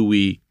do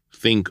we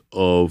think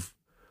of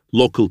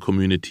local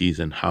communities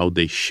and how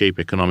they shape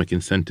economic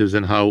incentives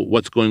and how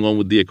what's going on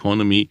with the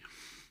economy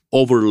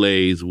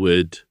overlays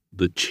with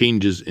the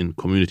changes in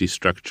community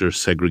structure,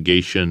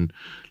 segregation,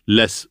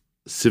 less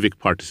civic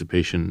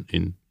participation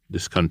in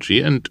this country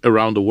and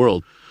around the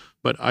world.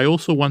 But I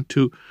also want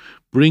to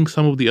bring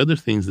some of the other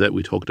things that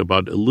we talked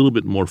about a little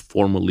bit more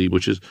formally,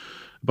 which is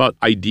about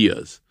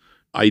ideas.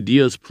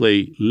 Ideas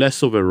play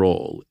less of a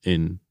role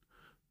in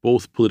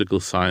both political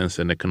science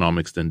and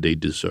economics than they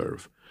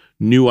deserve.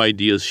 New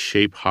ideas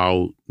shape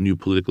how new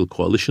political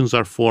coalitions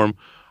are formed,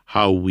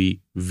 how we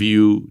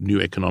view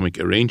new economic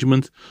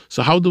arrangements.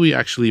 So how do we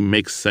actually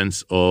make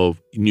sense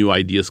of new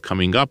ideas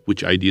coming up?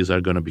 Which ideas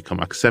are going to become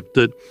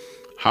accepted?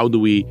 How do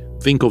we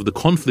think of the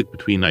conflict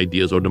between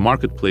ideas or the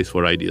marketplace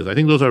for ideas? I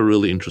think those are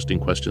really interesting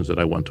questions that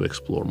I want to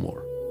explore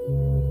more.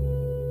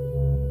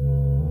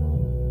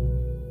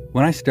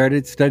 When I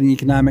started studying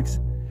economics,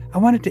 I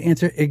wanted to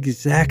answer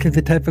exactly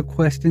the type of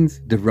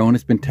questions Daron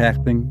has been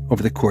tackling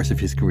over the course of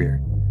his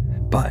career.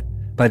 But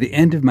by the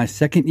end of my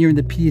second year in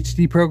the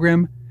PhD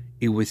program,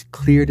 it was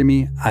clear to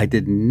me I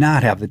did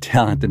not have the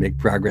talent to make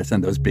progress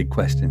on those big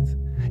questions.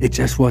 It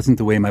just wasn't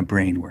the way my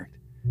brain worked.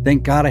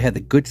 Thank God I had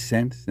the good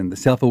sense and the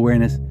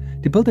self-awareness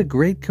to build a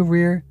great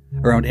career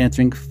around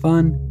answering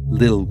fun,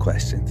 little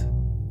questions.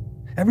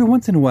 Every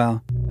once in a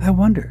while, I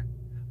wonder,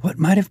 what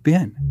might have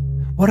been?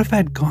 What if I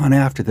had gone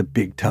after the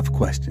big, tough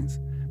questions?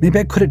 Maybe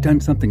I could have done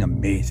something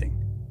amazing.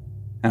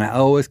 And I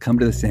always come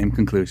to the same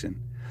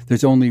conclusion.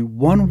 There's only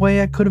one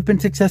way I could have been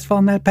successful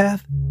on that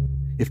path: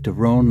 if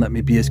Daron let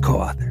me be his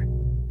co-author.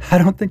 I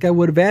don't think I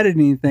would have added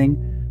anything,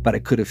 but I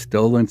could have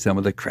stolen some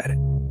of the credit.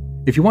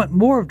 If you want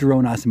more of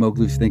Daron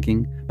Acemoglu's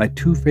thinking, my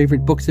two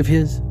favorite books of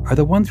his are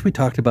the ones we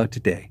talked about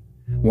today: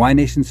 Why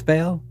Nations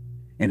Fail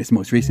and his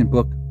most recent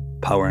book,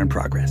 Power and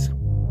Progress.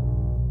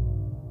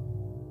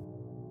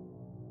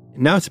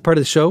 Now it's a part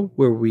of the show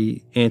where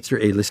we answer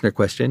a listener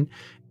question,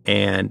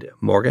 and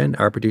Morgan,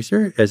 our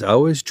producer, as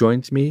always,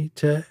 joins me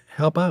to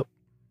help out.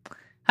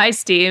 Hi,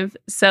 Steve.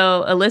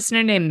 So a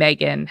listener named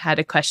Megan had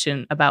a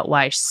question about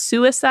why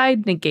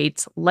suicide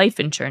negates life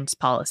insurance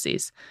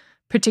policies,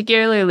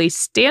 particularly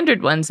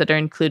standard ones that are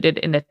included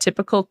in a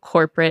typical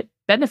corporate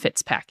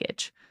benefits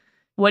package.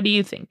 What do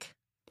you think?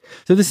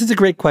 So this is a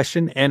great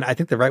question, and I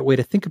think the right way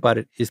to think about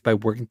it is by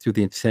working through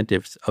the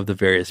incentives of the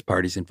various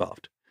parties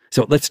involved.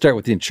 So let's start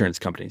with the insurance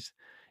companies.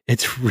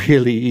 It's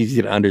really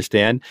easy to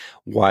understand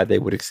why they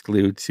would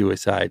exclude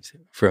suicides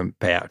from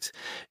payouts.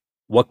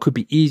 What could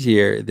be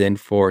easier than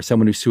for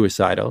someone who's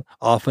suicidal,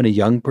 often a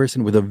young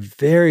person with a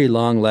very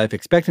long life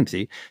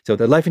expectancy, so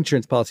their life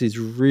insurance policy is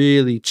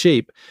really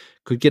cheap,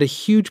 could get a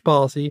huge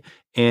policy,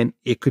 and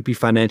it could be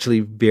financially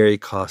very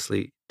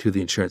costly to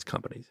the insurance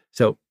companies.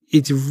 So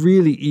it's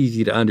really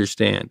easy to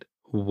understand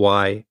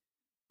why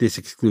this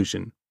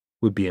exclusion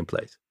would be in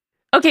place.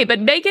 Okay, but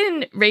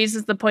Megan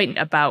raises the point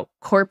about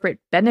corporate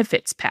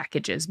benefits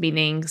packages,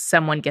 meaning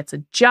someone gets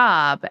a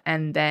job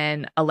and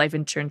then a life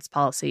insurance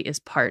policy is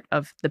part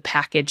of the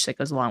package that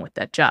goes along with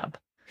that job.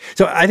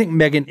 So I think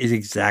Megan is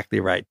exactly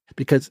right,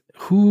 because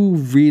who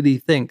really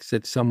thinks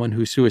that someone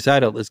who's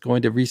suicidal is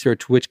going to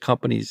research which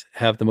companies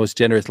have the most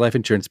generous life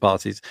insurance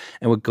policies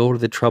and would go to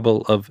the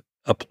trouble of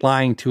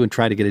applying to and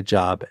trying to get a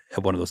job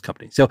at one of those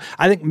companies? So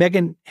I think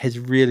Megan has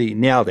really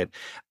nailed it.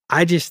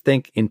 I just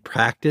think in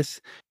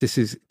practice, this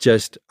is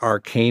just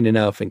arcane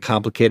enough and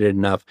complicated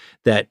enough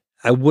that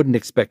I wouldn't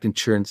expect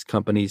insurance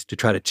companies to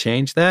try to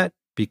change that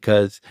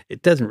because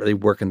it doesn't really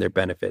work in their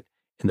benefit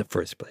in the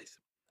first place.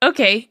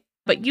 Okay,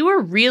 but you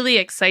were really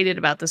excited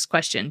about this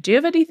question. Do you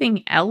have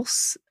anything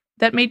else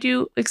that made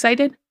you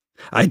excited?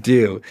 I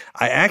do.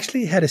 I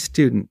actually had a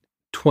student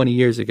 20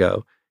 years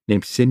ago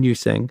named Sinyu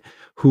Singh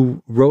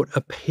who wrote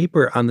a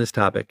paper on this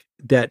topic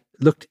that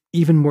looked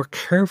even more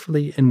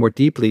carefully and more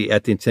deeply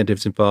at the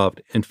incentives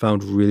involved and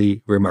found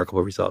really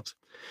remarkable results.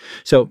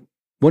 So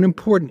one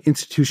important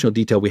institutional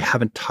detail we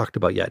haven't talked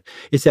about yet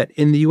is that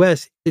in the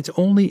US, it's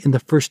only in the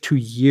first 2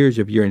 years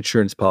of your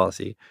insurance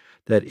policy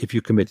that if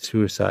you commit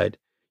suicide,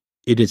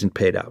 it isn't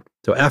paid out.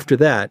 So after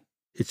that,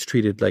 it's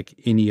treated like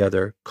any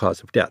other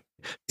cause of death.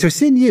 So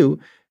Sin Yu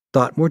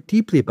thought more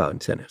deeply about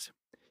incentives.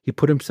 He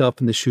put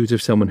himself in the shoes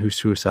of someone who's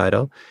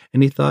suicidal,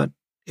 and he thought,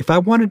 if I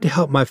wanted to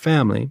help my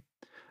family,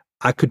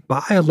 I could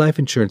buy a life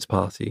insurance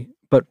policy,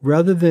 but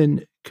rather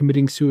than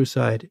committing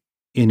suicide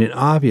in an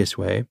obvious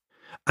way,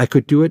 I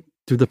could do it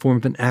through the form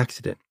of an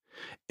accident.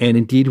 And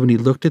indeed, when he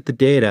looked at the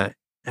data,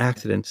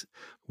 accidents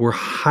were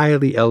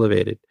highly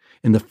elevated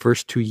in the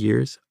first 2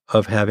 years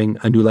of having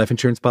a new life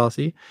insurance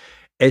policy.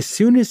 As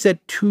soon as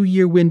that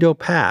 2-year window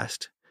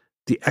passed,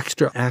 the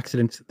extra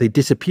accidents, they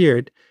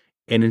disappeared,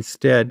 and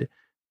instead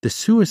the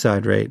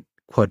suicide rate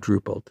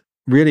quadrupled.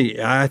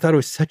 Really, I thought it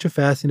was such a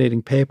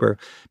fascinating paper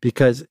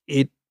because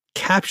it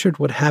captured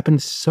what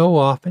happens so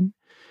often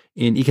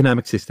in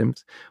economic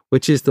systems,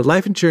 which is the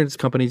life insurance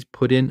companies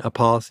put in a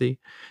policy,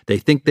 they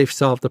think they've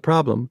solved the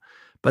problem,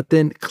 but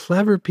then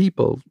clever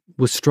people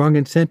with strong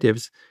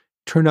incentives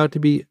turn out to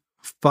be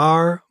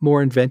far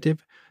more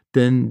inventive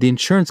than the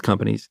insurance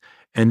companies,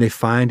 and they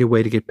find a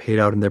way to get paid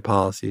out in their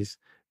policies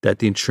that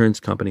the insurance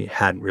company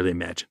hadn't really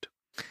imagined.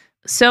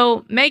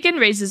 So Megan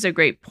raises a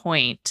great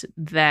point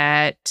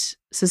that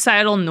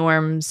societal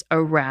norms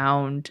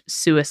around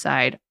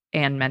suicide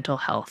and mental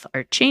health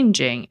are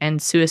changing,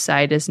 and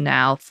suicide is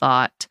now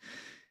thought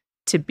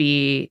to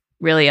be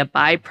really a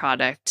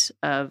byproduct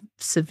of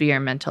severe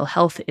mental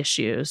health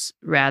issues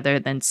rather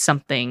than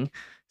something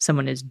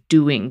someone is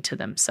doing to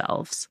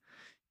themselves.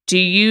 Do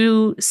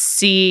you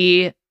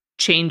see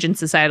change in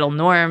societal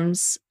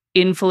norms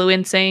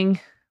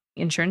influencing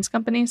insurance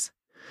companies?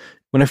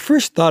 When I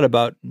first thought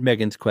about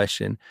Megan's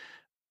question,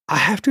 I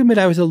have to admit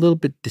I was a little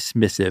bit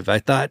dismissive. I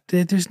thought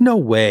there's no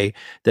way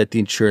that the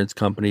insurance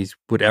companies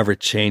would ever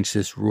change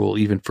this rule,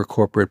 even for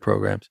corporate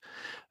programs.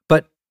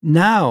 But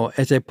now,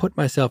 as I put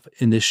myself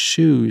in the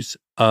shoes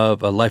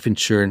of a life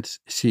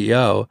insurance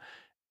CEO,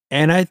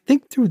 and I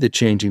think through the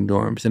changing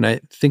norms, and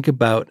I think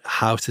about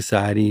how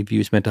society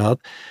views mental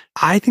health,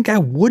 I think I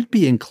would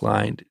be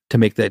inclined to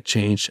make that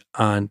change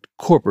on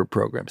corporate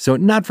programs. So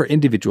not for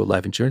individual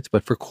life insurance,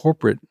 but for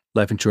corporate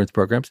life insurance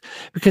programs,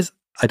 because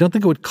I don't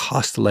think it would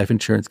cost the life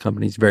insurance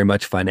companies very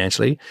much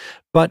financially,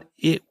 but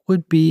it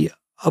would be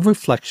a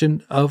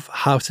reflection of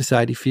how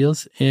society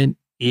feels, and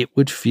it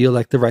would feel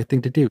like the right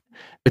thing to do.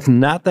 It's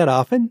not that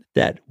often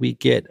that we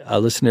get a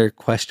listener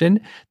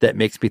question that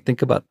makes me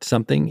think about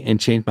something and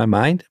change my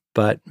mind.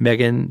 But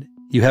Megan,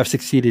 you have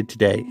succeeded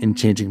today in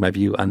changing my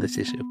view on this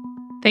issue.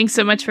 Thanks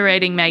so much for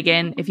writing,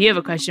 Megan. If you have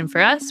a question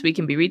for us, we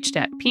can be reached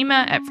at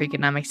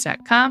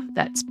pima@freakonomics.com.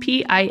 That's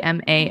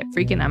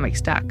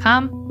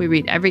PIMA@freakonomics.com. We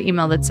read every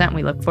email that's sent.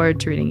 We look forward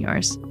to reading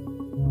yours.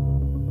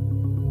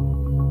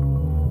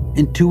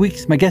 In 2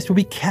 weeks, my guest will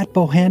be Kat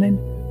Bohannon,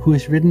 who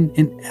has written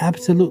an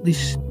absolutely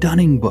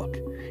stunning book.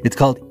 It's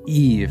called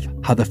Eve,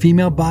 How the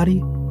Female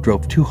Body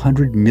Drove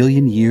 200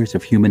 Million Years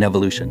of Human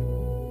Evolution.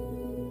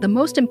 The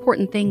most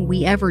important thing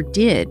we ever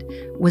did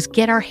was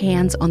get our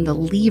hands on the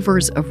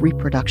levers of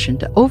reproduction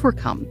to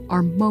overcome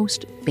our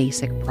most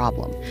basic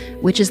problem,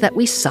 which is that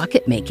we suck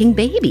at making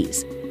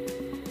babies.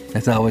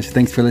 As always,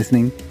 thanks for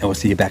listening, and we'll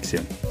see you back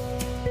soon.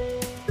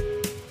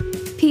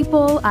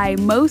 People I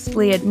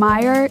Mostly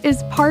Admire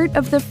is part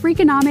of the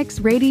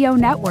Freakonomics Radio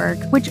Network,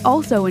 which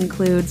also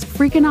includes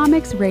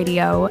Freakonomics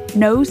Radio,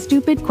 No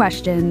Stupid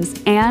Questions,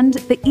 and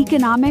The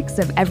Economics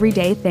of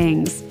Everyday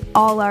Things.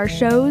 All our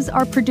shows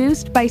are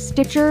produced by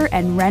Stitcher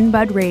and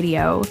Renbud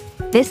Radio.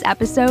 This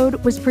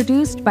episode was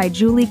produced by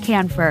Julie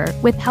Canfer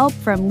with help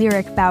from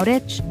Lyric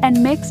Bowditch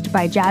and mixed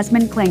by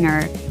Jasmine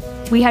Klinger.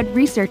 We had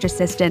research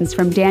assistance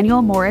from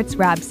Daniel Moritz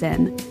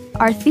Rabson.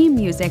 Our theme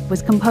music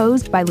was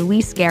composed by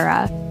Luis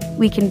Guerra.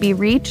 We can be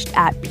reached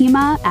at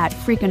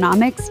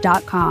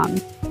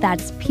pima@freakonomics.com.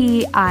 That's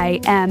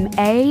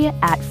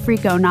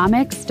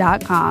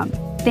PIMA@freakonomics.com.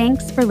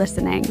 Thanks for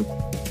listening.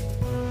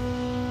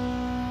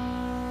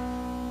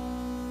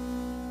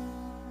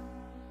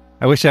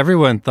 I wish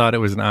everyone thought it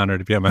was an honor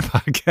to be on my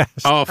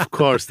podcast. Of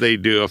course they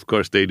do. Of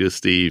course they do,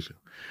 Steve.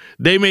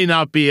 They may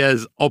not be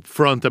as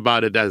upfront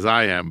about it as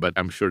I am, but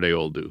I'm sure they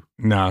all do.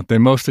 No, they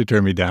mostly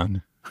turn me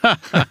down.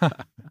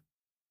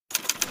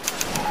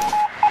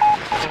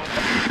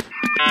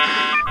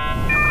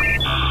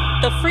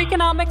 The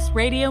Freakonomics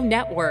Radio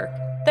Network,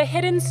 the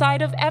hidden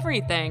side of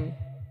everything.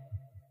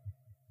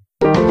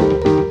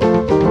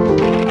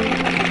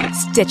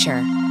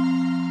 Stitcher.